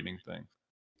separating thing.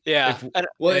 Yeah. If you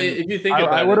think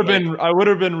about it, I would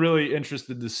have been really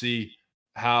interested to see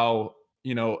how,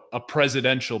 a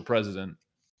presidential president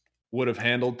would have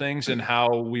handled things and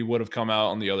how we would have come out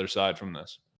on the other side from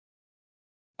this.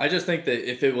 I just think that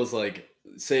if it was like,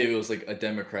 say it was like a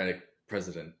Democratic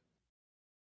president,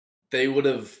 they would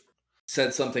have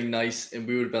said something nice and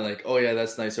we would have been like, oh yeah,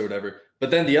 that's nice or whatever.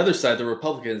 But then the other side, the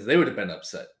Republicans, they would have been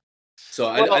upset. So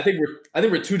I think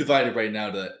we're too divided right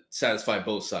now to satisfy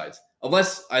both sides.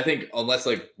 Unless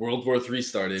like World War III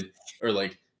started or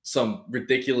like some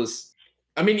ridiculous,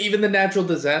 I mean, even the natural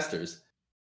disasters,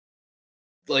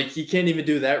 like he can't even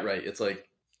do that right. It's like,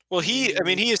 well, he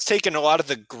has taken a lot of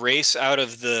the grace out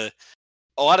of the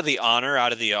honor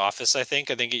out of the office. I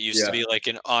think it used to be like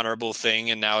an honorable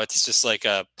thing, and now it's just like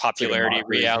a popularity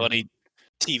reality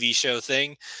TV show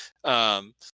thing.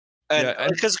 And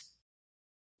because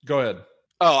go ahead.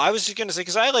 Oh, I was just gonna say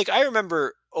because I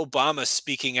remember Obama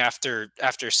speaking after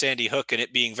Sandy Hook and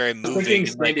it being very moving. I think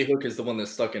Sandy Hook is the one that's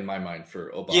stuck in my mind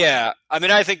for Obama. Yeah, I mean,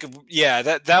 I think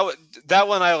that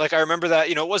one I remember that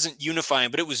it wasn't unifying,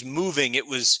 but it was moving. It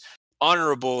was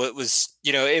honorable. It was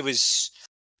it was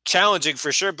challenging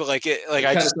for sure, but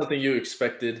something you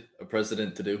expected a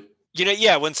president to do.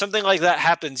 When something like that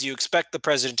happens, you expect the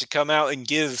president to come out and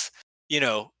give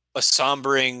a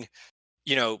sombering,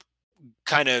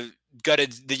 kind of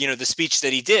gutted the speech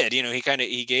that he did.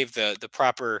 He gave the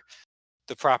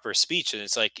proper speech, and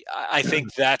it's like I think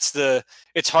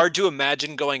it's hard to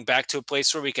imagine going back to a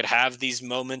place where we could have these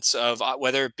moments of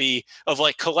whether it be of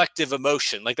like collective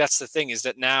emotion. Like that's the thing, is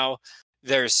that now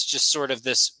there's just sort of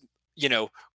this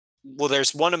well,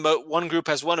 there's one group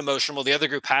has one emotion, well the other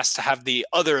group has to have the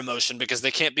other emotion because they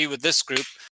can't be with this group.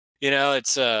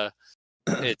 It's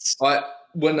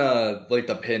when like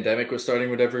the pandemic was starting,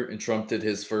 whatever, and Trump did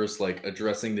his first like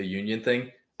addressing the union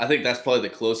thing, I think that's probably the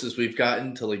closest we've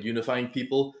gotten to like unifying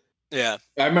people. Yeah.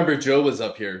 I remember Joe was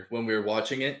up here when we were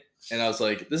watching it, and I was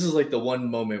like, this is like the one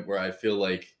moment where I feel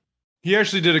like he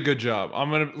actually did a good job.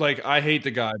 I hate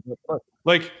the guy, but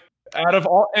like out of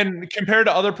all, and compared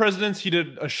to other presidents, he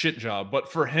did a shit job.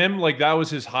 But for him, like that was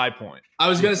his high point. I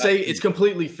was going to say it's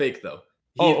completely fake though.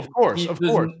 Of course.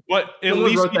 But at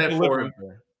least he delivered.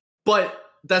 But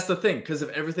that's the thing, because of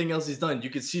everything else he's done, you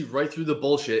could see right through the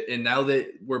bullshit. And now that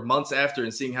we're months after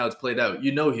and seeing how it's played out,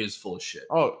 he was full of shit.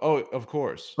 Oh, of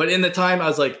course. But in the time, I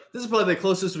was like, this is probably the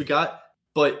closest we got.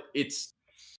 But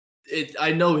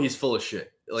I know he's full of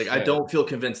shit. Like, I don't feel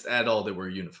convinced at all that we're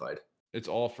unified. It's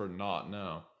all for naught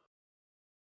now.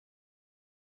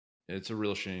 It's a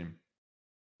real shame.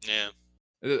 Yeah.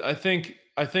 I think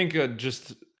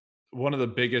just one of the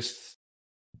biggest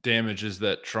damages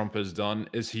that Trump has done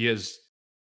is he has,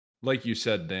 like you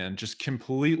said, Dan, just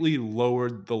completely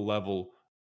lowered the level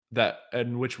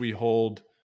in which we hold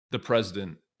the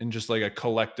president in just like a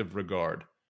collective regard,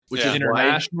 which is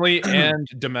internationally and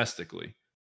domestically.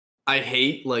 I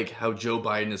hate like how Joe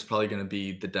Biden is probably going to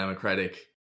be the Democratic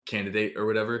candidate or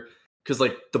whatever, because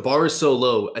like the bar is so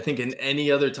low. I think in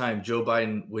any other time, Joe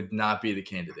Biden would not be the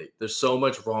candidate. There's so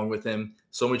much wrong with him,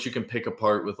 so much you can pick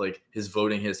apart with like his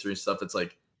voting history and stuff. It's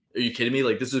like, are you kidding me?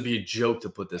 Like this would be a joke to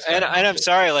put this guy and I'm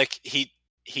sorry, like he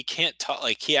can't talk.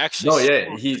 Like he actually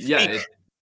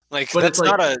but that's it's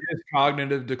not a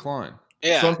cognitive decline.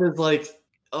 Yeah, Trump is like,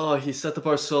 oh, he set the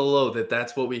bar so low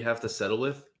that's what we have to settle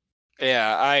with.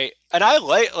 Yeah, I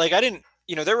didn't,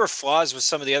 there were flaws with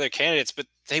some of the other candidates, but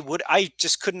I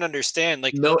just couldn't understand.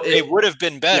 Like, they would have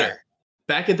been better. Yeah.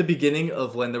 Back at the beginning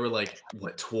of when there were like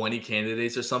 20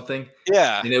 candidates or something.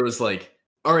 Yeah, and it was like,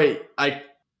 all right,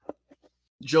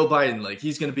 Joe Biden, like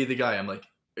he's gonna be the guy. I'm like,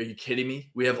 are you kidding me?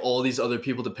 We have all these other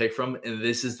people to pick from, and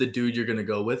this is the dude you're gonna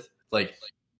go with. Like,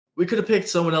 we could have picked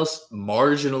someone else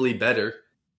marginally better.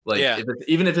 Like,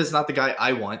 even if it's not the guy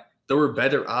I want, there were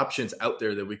better options out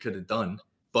there that we could have done.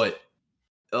 But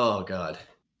oh god,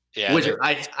 yeah, which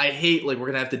I hate. Like, we're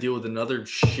gonna have to deal with another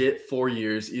shit 4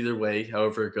 years either way,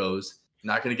 however it goes.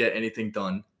 Not gonna get anything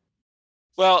done.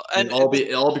 Well, and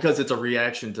all because it's a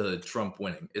reaction to Trump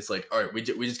winning. It's like, all right, we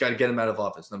just got to get him out of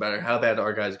office, no matter how bad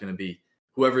our guy's going to be.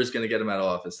 Whoever is going to get him out of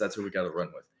office, that's who we got to run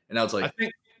with. And now it's like,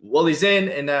 well, he's in,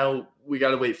 and now we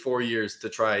got to wait 4 years to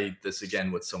try this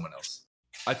again with someone else.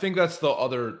 I think that's the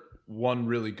other one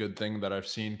really good thing that I've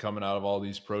seen coming out of all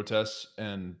these protests,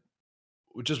 and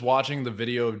just watching the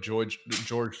video of George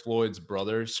Floyd's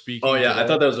brother speaking. Oh yeah, I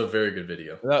thought that was a very good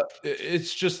video.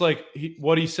 It's just like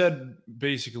what he said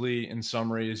basically in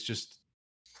summary is just,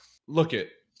 look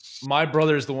it, my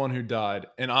brother is the one who died,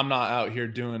 and I'm not out here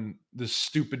doing this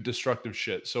stupid destructive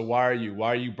shit. So why are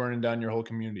you burning down your whole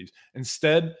communities?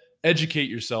 Instead, educate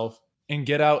yourself and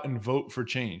get out and vote for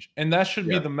change. And that should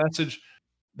be the message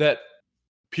that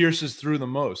pierces through the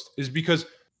most, is because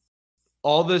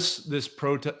all this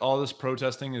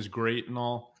protesting is great and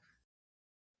all,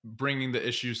 bringing the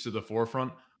issues to the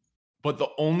forefront. But the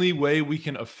only way we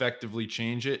can effectively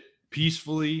change it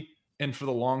peacefully and for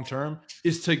the long term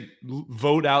is to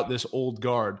vote out this old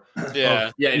guard.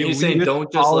 Yeah. And he's saying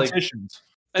don't just politicians.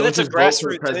 And it's a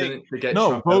grassroots thing. To get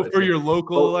Trump vote for your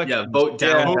local election. Yeah, vote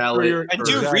down ballot. And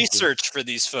do research for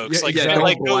these folks.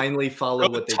 Don't blindly follow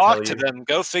what they tell you. Talk to them.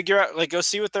 Go figure out, go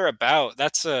see what they're about.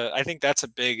 I think that's a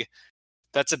big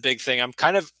thing.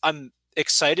 I'm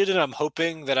excited, and I'm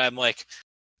hoping that I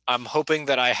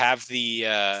have the,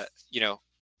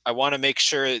 I want to make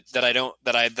sure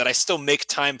that I still make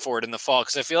time for it in the fall.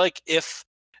 Cause I feel like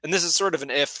and this is sort of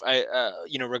an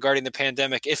regarding the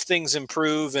pandemic, if things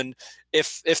improve and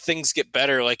if things get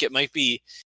better, like it might be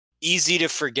easy to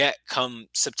forget come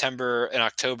September and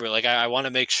October. Like I want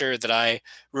to make sure that I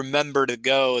remember to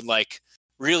go and like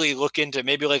really look into,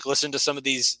 maybe like listen to some of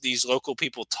these local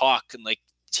people talk and like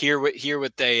hear what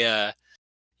they,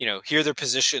 hear their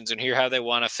positions and hear how they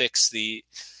want to fix the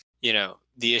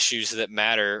issues that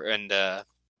matter. And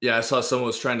I saw someone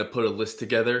was trying to put a list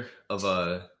together of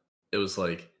it was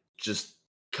like, just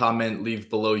leave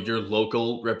below your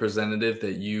local representative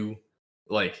that you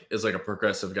like is like a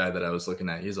progressive guy that I was looking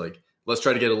at. He's like, let's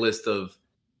try to get a list of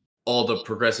all the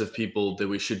progressive people that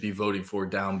we should be voting for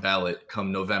down ballot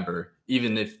come November.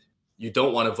 Even if you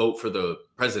don't want to vote for the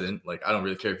president, like I don't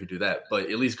really care if you do that,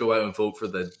 but at least go out and vote for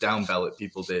the down ballot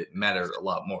people that matter a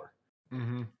lot more.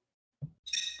 Mm-hmm. Well,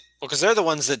 because they're the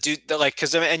ones that do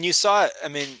and you saw it. I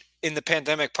mean, in the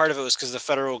pandemic, part of it was because the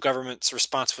federal government's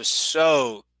response was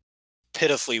so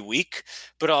pitifully weak,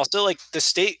 but also like the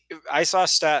state, I saw a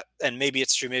stat, and maybe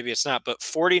it's true, maybe it's not, but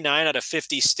 49 out of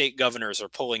 50 state governors are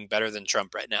polling better than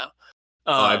Trump right now.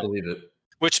 I believe it.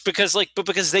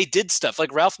 Because they did stuff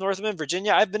like Ralph Northam in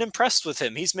Virginia. I've been impressed with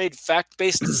him. He's made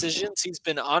fact-based decisions. He's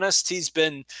been honest. He's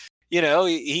been,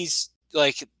 he's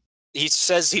like, he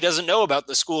says he doesn't know about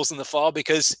the schools in the fall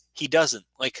because he doesn't.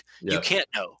 Like, you can't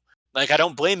know. Like, I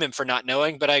don't blame him for not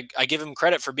knowing, but I give him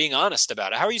credit for being honest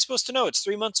about it. How are you supposed to know? It's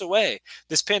 3 months away.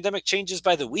 This pandemic changes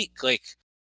by the week. Like,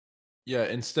 yeah,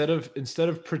 instead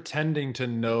of pretending to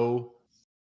know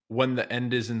when the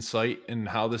end is in sight and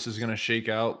how this is going to shake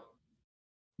out,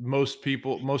 most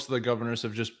of the governors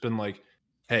have just been like,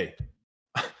 "Hey,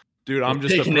 dude, I'm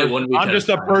just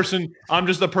a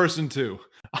person too.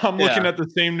 I'm looking at the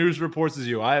same news reports as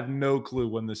you. I have no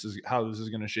clue how this is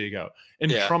going to shake out."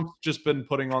 And Trump's just been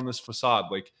putting on this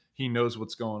facade like he knows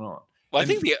what's going on. Well, I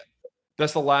think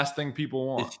that's the last thing people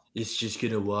want. It's just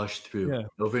going to wash through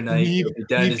overnight. The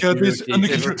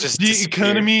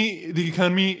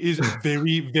economy is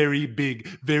very, very big.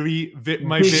 Very big.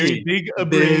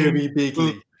 Very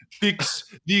bigly. Fix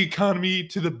the economy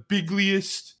to the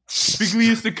bigliest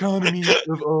economy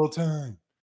of all time.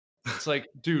 It's like,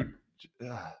 dude.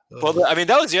 Well, I mean,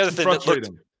 that was the other thing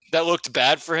that looked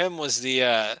bad for him was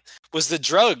the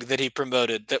drug that he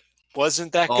promoted that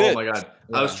wasn't that good. Oh my god!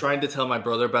 Yeah. I was trying to tell my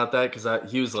brother about that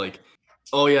because he was like,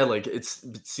 "Oh yeah, like it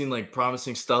seemed like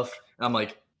promising stuff." And I'm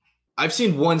like, "I've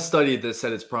seen one study that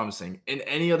said it's promising, and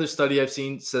any other study I've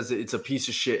seen says it's a piece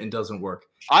of shit and doesn't work."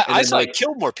 I saw it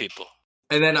kill more people.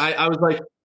 And then I was like,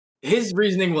 his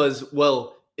reasoning was,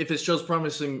 well, if it shows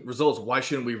promising results, why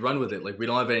shouldn't we run with it? Like, we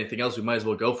don't have anything else. We might as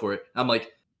well go for it. I'm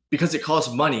like, because it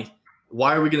costs money.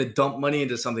 Why are we going to dump money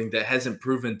into something that hasn't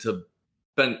proven to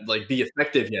be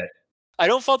effective yet? I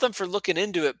don't fault them for looking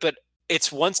into it, but it's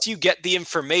once you get the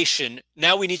information,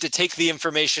 now we need to take the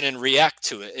information and react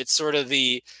to it. It's sort of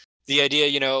the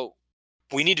idea,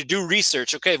 we need to do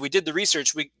research. Okay, we did the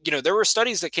research. There were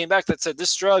studies that came back that said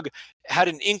this drug had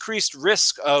an increased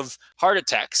risk of heart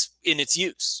attacks in its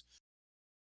use.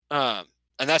 And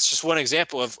that's just one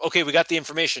example of, okay, we got the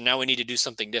information. Now we need to do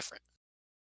something different.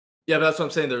 Yeah, but that's what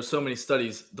I'm saying. There were so many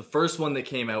studies. The first one that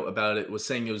came out about it was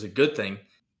saying it was a good thing.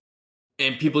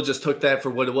 And people just took that for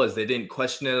what it was. They didn't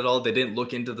question it at all. They didn't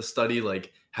look into the study,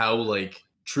 like how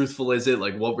truthful is it?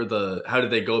 Like how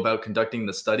did they go about conducting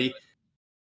the study?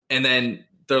 And then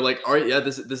they're like, all right, yeah,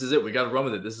 this is it. We got to run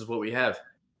with it. This is what we have.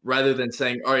 Rather than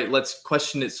saying, all right, let's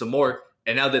question it some more.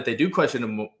 And now that they do question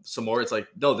them some more, it's like,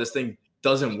 no, this thing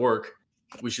doesn't work.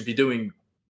 We should be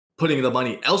putting the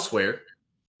money elsewhere.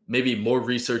 Maybe more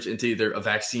research into either a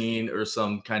vaccine or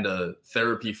some kind of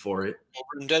therapy for it.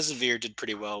 Remdesivir did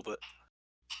pretty well,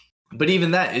 but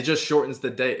even that, it just shortens the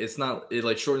day. It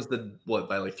shortens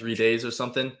by 3 days or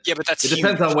something. Yeah, but it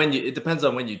depends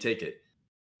on when you take it.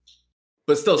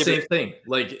 But still, same thing.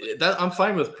 Like that, I'm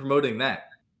fine with promoting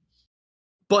that.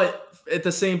 But at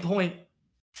the same point,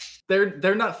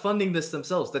 they're not funding this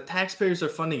themselves. The taxpayers are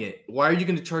funding it. Why are you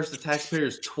going to charge the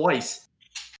taxpayers twice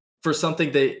for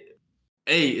something that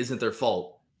isn't their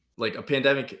fault? Like a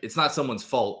pandemic, it's not someone's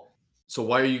fault. So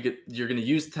why are you're going to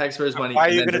use taxpayers' money? Why are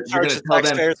and you then going to you're charge going to the tell them,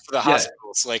 taxpayers for the yeah,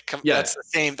 hospitals? Like, that's the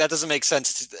same. That doesn't make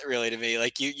sense really to me.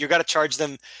 Like, you got to charge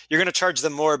them. You're going to charge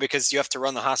them more because you have to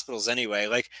run the hospitals anyway.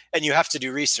 Like, and you have to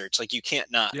do research. Like, you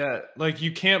can't not. Yeah, like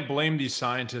you can't blame these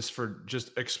scientists for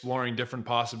just exploring different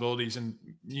possibilities and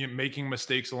making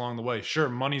mistakes along the way. Sure,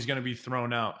 money's going to be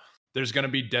thrown out. There's going to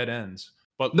be dead ends.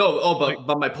 But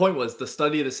but my point was the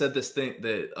study that said this thing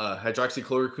that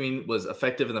hydroxychloroquine was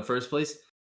effective in the first place.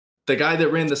 The guy that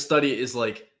ran the study is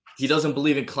like, he doesn't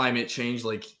believe in climate change.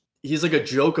 Like, he's like a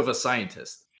joke of a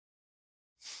scientist.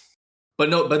 But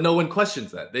no one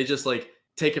questions that. They just like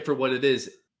take it for what it is.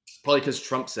 Probably because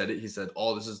Trump said it. He said,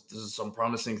 "Oh, this is some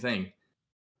promising thing,"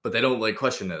 but they don't like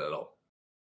question it at all.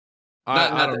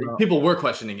 I don't know. People were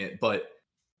questioning it, but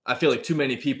I feel like too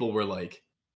many people were like,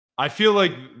 I feel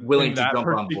like willing to jump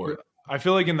on board. I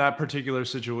feel like in that particular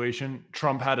situation,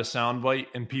 Trump had a soundbite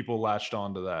and people latched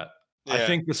onto that. Yeah. I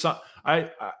think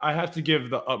I have to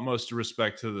give the utmost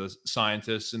respect to the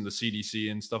scientists and the CDC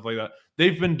and stuff like that.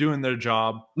 They've been doing their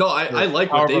job. No, I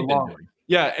like what they've been doing.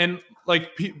 Yeah, and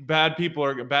like bad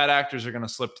actors are going to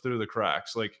slip through the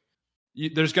cracks. Like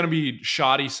there's going to be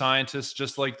shoddy scientists,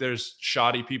 just like there's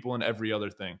shoddy people in every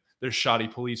other thing. There's shoddy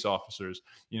police officers.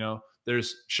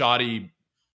 There's shoddy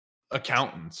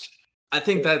accountants. I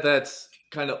think that's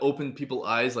kind of opened people's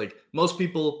eyes. Like most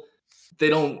people, they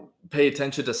don't pay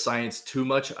attention to science too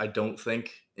much. I don't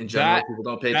think in general people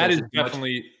don't pay attention. That is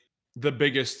definitely the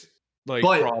biggest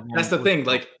problem. That's the thing.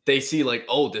 Like they see like,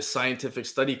 oh, this scientific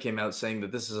study came out saying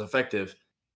that this is effective.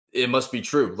 It must be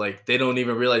true. Like they don't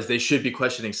even realize they should be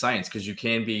questioning science because you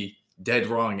can be dead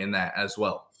wrong in that as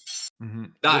well. Mm-hmm.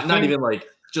 Not even like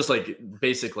just like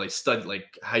basic like study,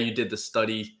 like how you did the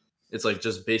study. It's like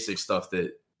just basic stuff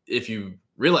that if you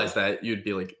realize that, you'd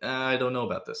be like, I don't know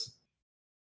about this.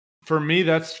 For me,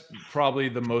 that's probably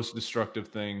the most destructive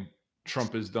thing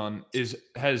Trump has done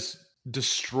has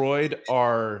destroyed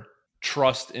our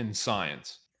trust in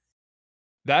science.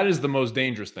 That is the most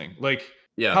dangerous thing. Like,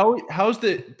 how's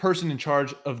the person in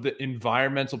charge of the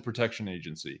Environmental Protection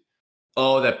Agency?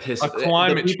 Oh, that pisses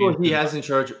the people he has in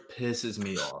charge pisses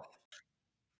me off.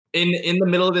 In the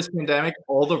middle of this pandemic,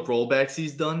 all the rollbacks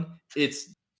he's done,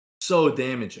 it's so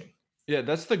damaging. Yeah,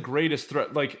 that's the greatest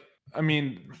threat. Like, I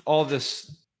mean, all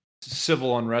this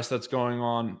civil unrest that's going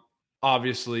on,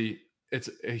 obviously it's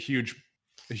a huge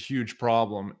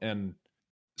problem and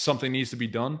something needs to be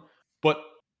done. But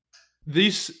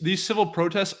these civil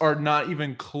protests are not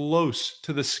even close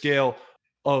to the scale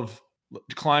of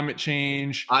climate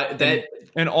change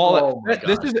and all that.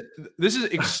 This is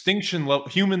extinction level,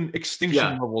 human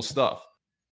extinction level stuff.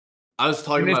 I was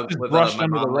talking about with my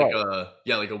mom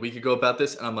like a week ago about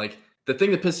this, and I'm like, the thing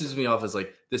that pisses me off is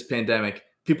like this pandemic.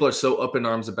 People are so up in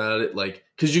arms about it, like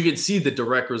because you can see the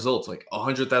direct results. Like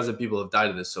 100,000 people have died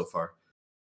of this so far,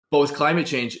 but with climate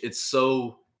change, it's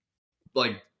so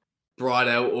like brought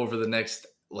out over the next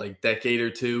like decade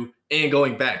or two, and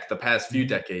going back the past few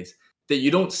decades, that you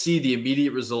don't see the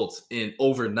immediate results in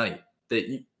overnight.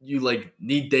 That you like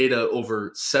need data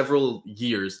over several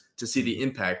years to see the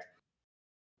impact,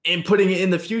 and putting it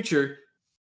in the future,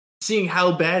 seeing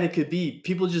how bad it could be.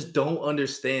 People just don't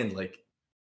understand, like,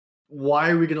 why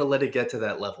are we going to let it get to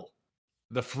that level?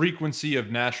 The frequency of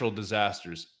natural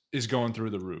disasters is going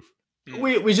through the roof.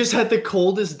 We just had the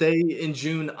coldest day in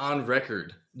June on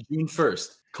record. June 1st.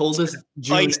 Coldest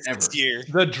June ever. Year.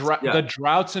 The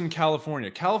droughts in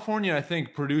California. California, I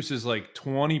think, produces like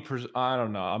 20%. I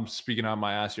don't know. I'm speaking out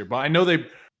my ass here. But I know they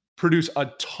produce a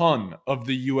ton of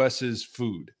the U.S.'s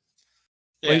food.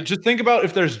 Yeah. Like, just think about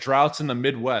if there's droughts in the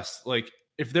Midwest. Like,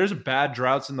 if there's bad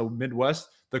droughts in the Midwest,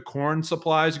 the corn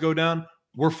supplies go down,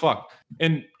 we're fucked.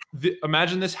 And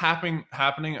imagine this happening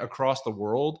across the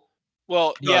world.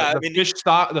 Well,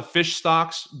 the fish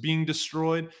stocks being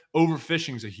destroyed.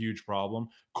 Overfishing is a huge problem.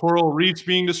 Coral reefs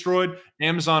being destroyed.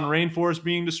 Amazon rainforest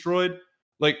being destroyed.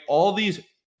 Like all these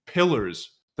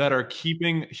pillars that are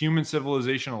keeping human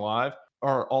civilization alive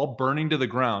are all burning to the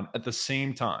ground at the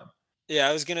same time. Yeah,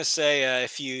 I was gonna say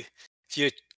if you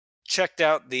checked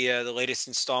out the latest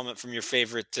installment from your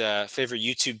favorite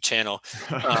YouTube channel,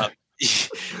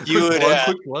 you would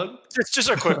quick plug. Just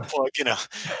a quick plug,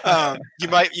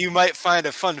 you might find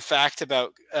a fun fact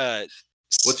about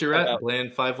what's your at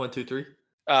Bland 5123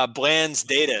 Bland's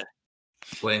data.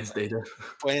 Bland's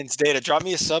data. Drop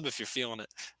me a sub if you're feeling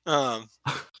it.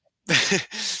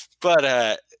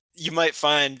 But you might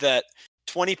find that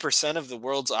 20% of the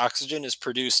world's oxygen is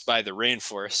produced by the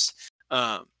rainforest.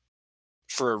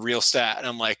 For a real stat, and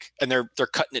I'm like, and they're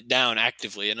cutting it down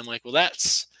actively, and I'm like, well,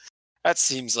 that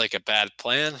seems like a bad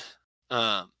plan.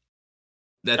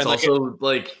 That's also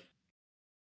like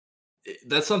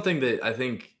that's something that I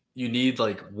think you need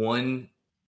like one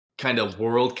kind of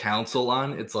world council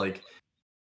on. It's like,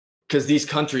 because these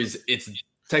countries, it's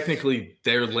technically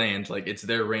their land, like it's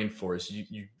their rainforest.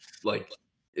 You like,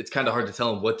 it's kind of hard to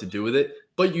tell them what to do with it,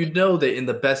 but you know that in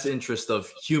the best interest of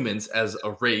humans as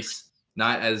a race,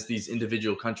 not as these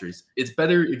individual countries, it's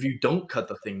better if you don't cut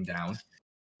the thing down.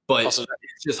 But also,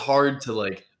 it's just hard to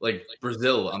like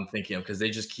Brazil, I'm thinking of, because they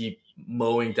just keep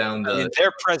mowing down the. I mean,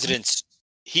 their president's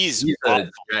he's a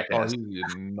jackass. Oh,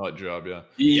 he's a nut job, yeah.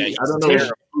 I don't know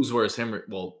who's worse, him or,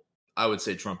 well, I would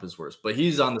say Trump is worse, but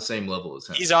he's on the same level as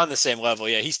him. He's on the same level,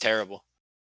 yeah. He's terrible.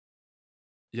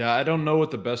 Yeah, I don't know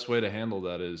what the best way to handle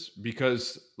that is,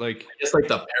 because like I guess like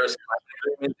the Paris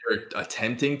Agreement, they're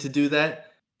attempting to do that.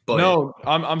 But no,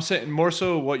 I'm saying more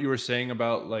so what you were saying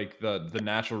about like the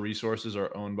natural resources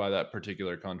are owned by that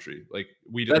particular country. Like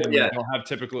we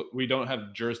don't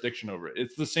have jurisdiction over it.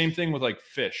 It's the same thing with like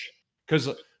fish, because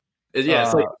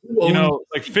it's like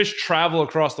like fish travel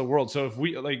across the world. So if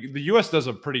we like the U.S. does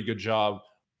a pretty good job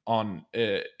on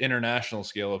international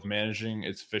scale of managing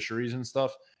its fisheries and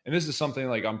stuff. And this is something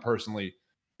like I'm personally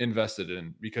invested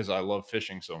in because I love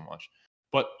fishing so much.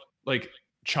 But like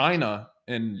China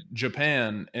and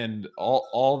Japan and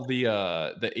all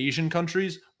the Asian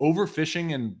countries,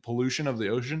 overfishing and pollution of the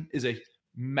ocean is a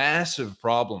massive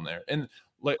problem there. And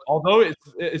like although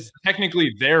it's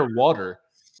technically their water,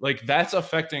 like that's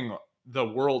affecting the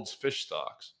world's fish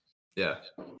stocks. Yeah.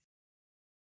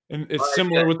 And it's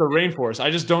similar with the rainforest.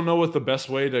 I just don't know what the best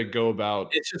way to go about.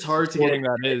 It's just hard to get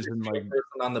that is, and like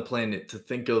person on the planet to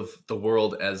think of the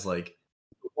world as like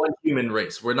one human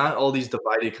race. We're not all these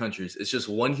divided countries. It's just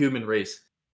one human race,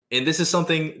 and this is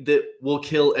something that will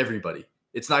kill everybody.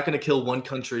 It's not going to kill one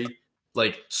country.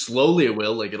 Like slowly, it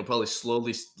will. Like it'll probably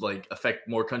slowly like affect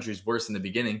more countries worse in the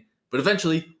beginning, but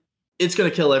eventually, it's going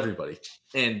to kill everybody.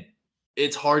 And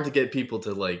it's hard to get people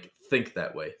to like think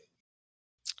that way.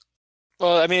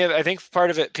 Well, I mean, I think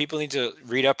part of it, people need to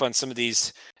read up on some of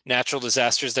these natural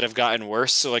disasters that have gotten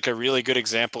worse. So like a really good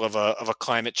example of a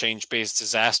climate change based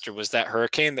disaster was that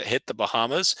hurricane that hit the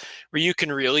Bahamas, where you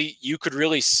could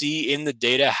really see in the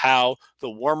data how the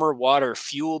warmer water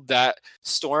fueled that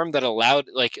storm that allowed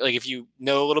like if you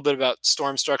know a little bit about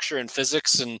storm structure and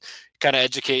physics and kind of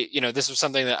educate, this was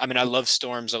something that, I mean, I love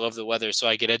storms, I love the weather, so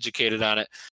I get educated on it.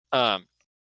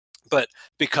 But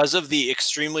because of the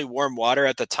extremely warm water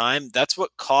at the time, that's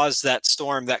what caused that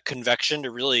storm, that convection,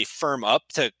 to really firm up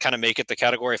to kind of make it the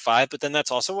Category 5. But then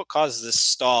that's also what caused this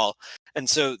stall. And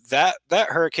so that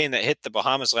hurricane that hit the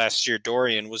Bahamas last year,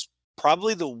 Dorian, was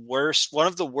probably one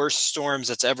of the worst storms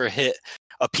that's ever hit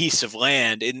a piece of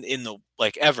land in the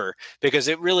like ever, because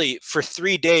it really, for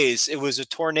 3 days, it was a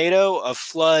tornado, a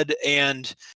flood,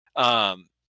 and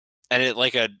it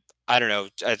like I don't know.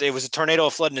 It was a tornado,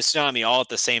 a flood, and a tsunami all at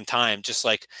the same time. Just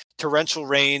like torrential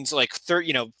rains, like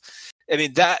I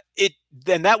mean that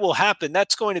will happen.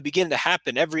 That's going to begin to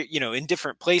happen in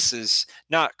different places,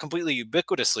 not completely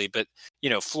ubiquitously, but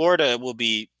Florida will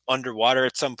be underwater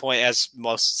at some point, as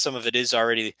some of it is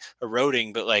already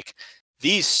eroding. But like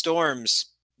these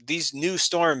new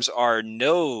storms are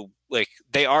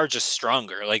they are just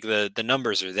stronger. Like the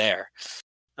numbers are there,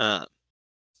 and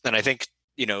I think.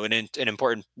 An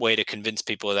important way to convince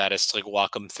people of that is to like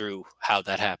walk them through how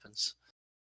that happens.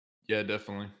 Yeah,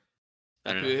 definitely.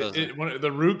 I don't know. When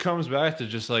the root comes back to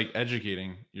just like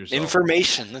educating yourself.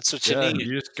 Information. That's what you need.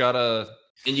 You just gotta.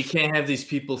 And you can't have these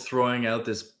people throwing out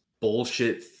this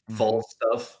bullshit, false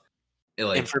stuff.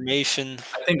 Like, information.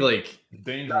 I think like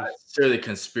dangerous. Not necessarily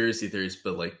conspiracy theories,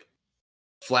 but like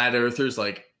flat earthers.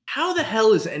 Like, how the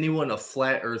hell is anyone a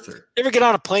flat earther? You ever get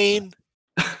on a plane?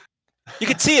 You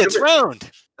can see it's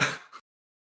round.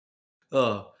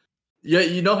 Oh, yeah.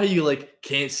 You know how you like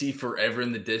can't see forever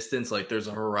in the distance? Like there's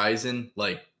a horizon.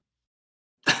 Like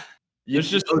it's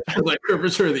just like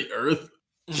curvature of the earth.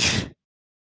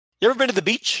 You ever been to the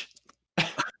beach?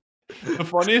 The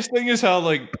funniest thing is how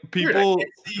like people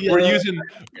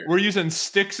we're using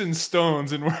sticks and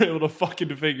stones and we're able to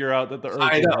fucking figure out that the earth.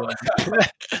 I know.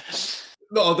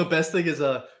 No, the best thing is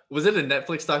was it a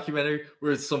Netflix documentary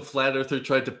where some flat earther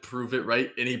tried to prove it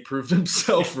right and he proved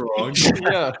himself wrong?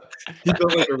 Yeah. He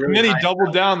built like a really and then he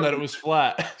doubled down that it was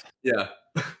flat. Yeah.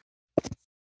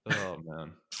 Oh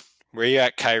man. Where you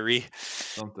at, Kyrie?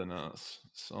 Something else.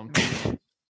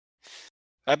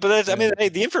 But I mean,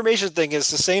 the information thing is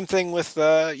the same thing with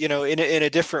in a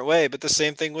different way, but the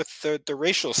same thing with the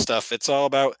racial stuff. It's all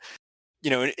about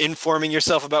informing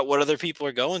yourself about what other people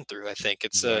are going through. I think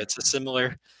it's a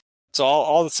similar. It's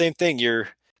all the same thing.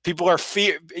 People are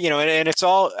and it's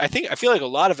all. I feel like a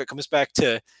lot of it comes back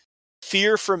to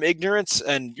fear from ignorance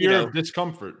and fear of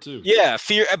discomfort too. Yeah,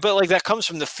 fear, but like that comes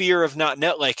from the fear of not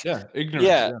know, like ignorance.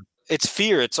 Yeah, it's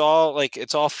fear. It's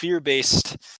all fear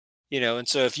based, And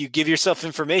so if you give yourself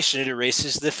information, it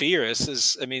erases the fear.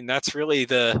 That's really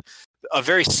a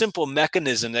very simple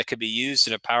mechanism that could be used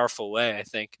in a powerful way, I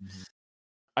think.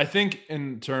 I think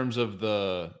in terms of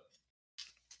the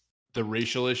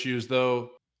racial issues,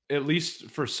 though, at least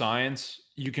for science,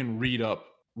 you can read up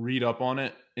on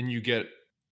it, and you get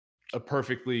a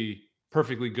perfectly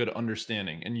good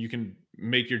understanding, and you can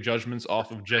make your judgments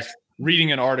off of just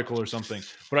reading an article or something.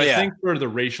 But I think for the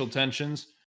racial tensions,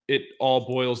 it all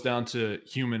boils down to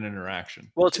human interaction.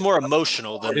 Well, it's more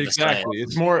emotional than exactly.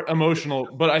 It's more emotional,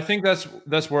 but I think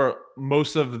that's where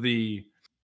most of the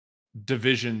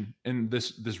division in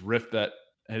this rift that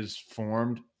has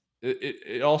formed.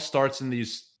 It all starts in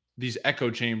these echo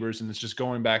chambers, and it's just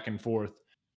going back and forth,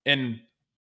 and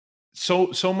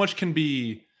so much can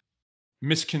be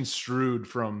misconstrued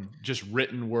from just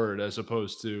written word as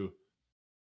opposed to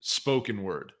spoken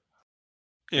word.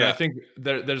 Yeah, and I think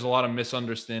there's a lot of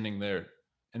misunderstanding there,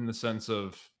 in the sense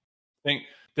of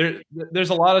there's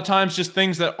a lot of times just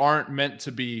things that aren't meant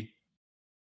to be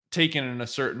taken in a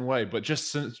certain way, but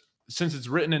just since it's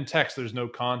written in text, there's no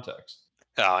context.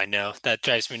 Oh, I know. That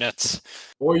drives me nuts.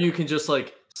 Or you can just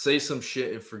say some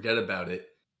shit and forget about it.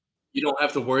 You don't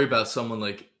have to worry about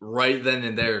someone right then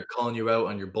and there calling you out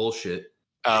on your bullshit.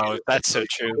 Oh, that's so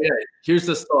true. Yeah, here's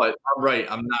this thought. I'm right.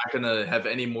 I'm not going to have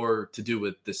any more to do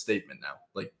with this statement now.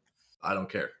 I don't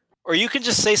care. Or you could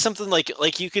just say something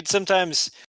like you could sometimes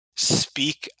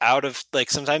speak out of,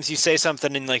 sometimes you say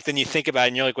something and then you think about it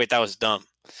and you're like, wait, that was dumb.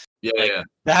 Yeah, yeah.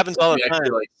 That happens all the time.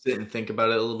 Actually, sit and think about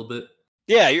it a little bit.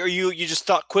 Yeah, or you just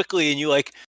thought quickly, and you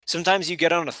sometimes you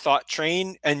get on a thought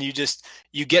train and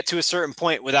you get to a certain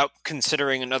point without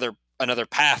considering another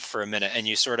path for a minute, and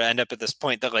you sort of end up at this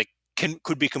point that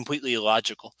could be completely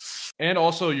illogical. And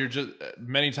also, you're just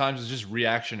many times it's just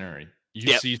reactionary.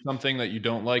 You see something that you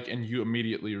don't like, and you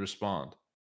immediately respond.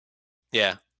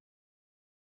 Yeah,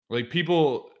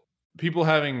 people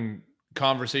having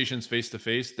conversations face to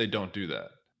face, they don't do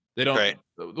that. They don't. Right.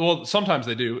 Well, sometimes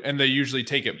they do, and they usually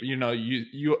take it.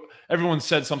 Everyone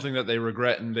said something that they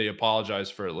regret, and they apologize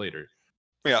for it later.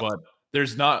 Yeah. But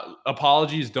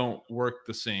apologies don't work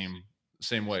the same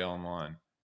way online,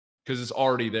 because it's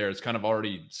already there. It's kind of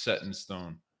already set in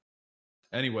stone.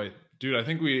 Anyway, dude, I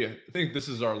think this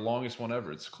is our longest one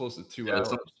ever. It's close to 2 hours.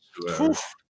 2 hours.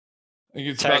 I think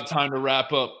it's about time to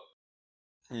wrap up.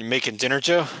 You making dinner,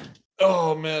 Joe?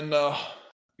 Oh man, no.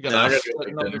 You gotta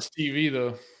setting up this TV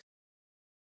though.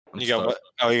 You got what?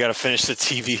 Oh, you got to finish the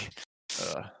TV.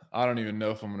 I don't even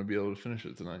know if I'm going to be able to finish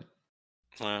it tonight.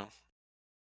 Wow.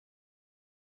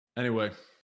 Anyway,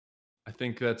 I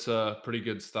think that's a pretty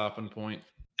good stopping point.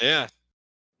 Yeah.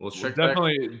 We'll check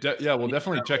definitely. We'll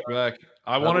definitely check back.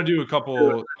 I want to do a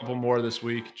couple more this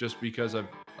week, just because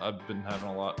I've been having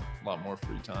a lot more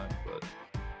free time. But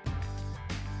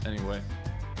anyway,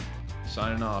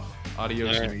 signing off.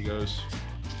 Adios, amigos.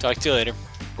 Talk to you later.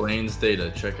 Blaine's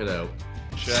Data. Check it out.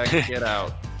 Check it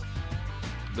out.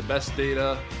 The best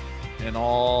data in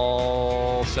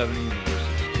all 7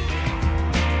 universities.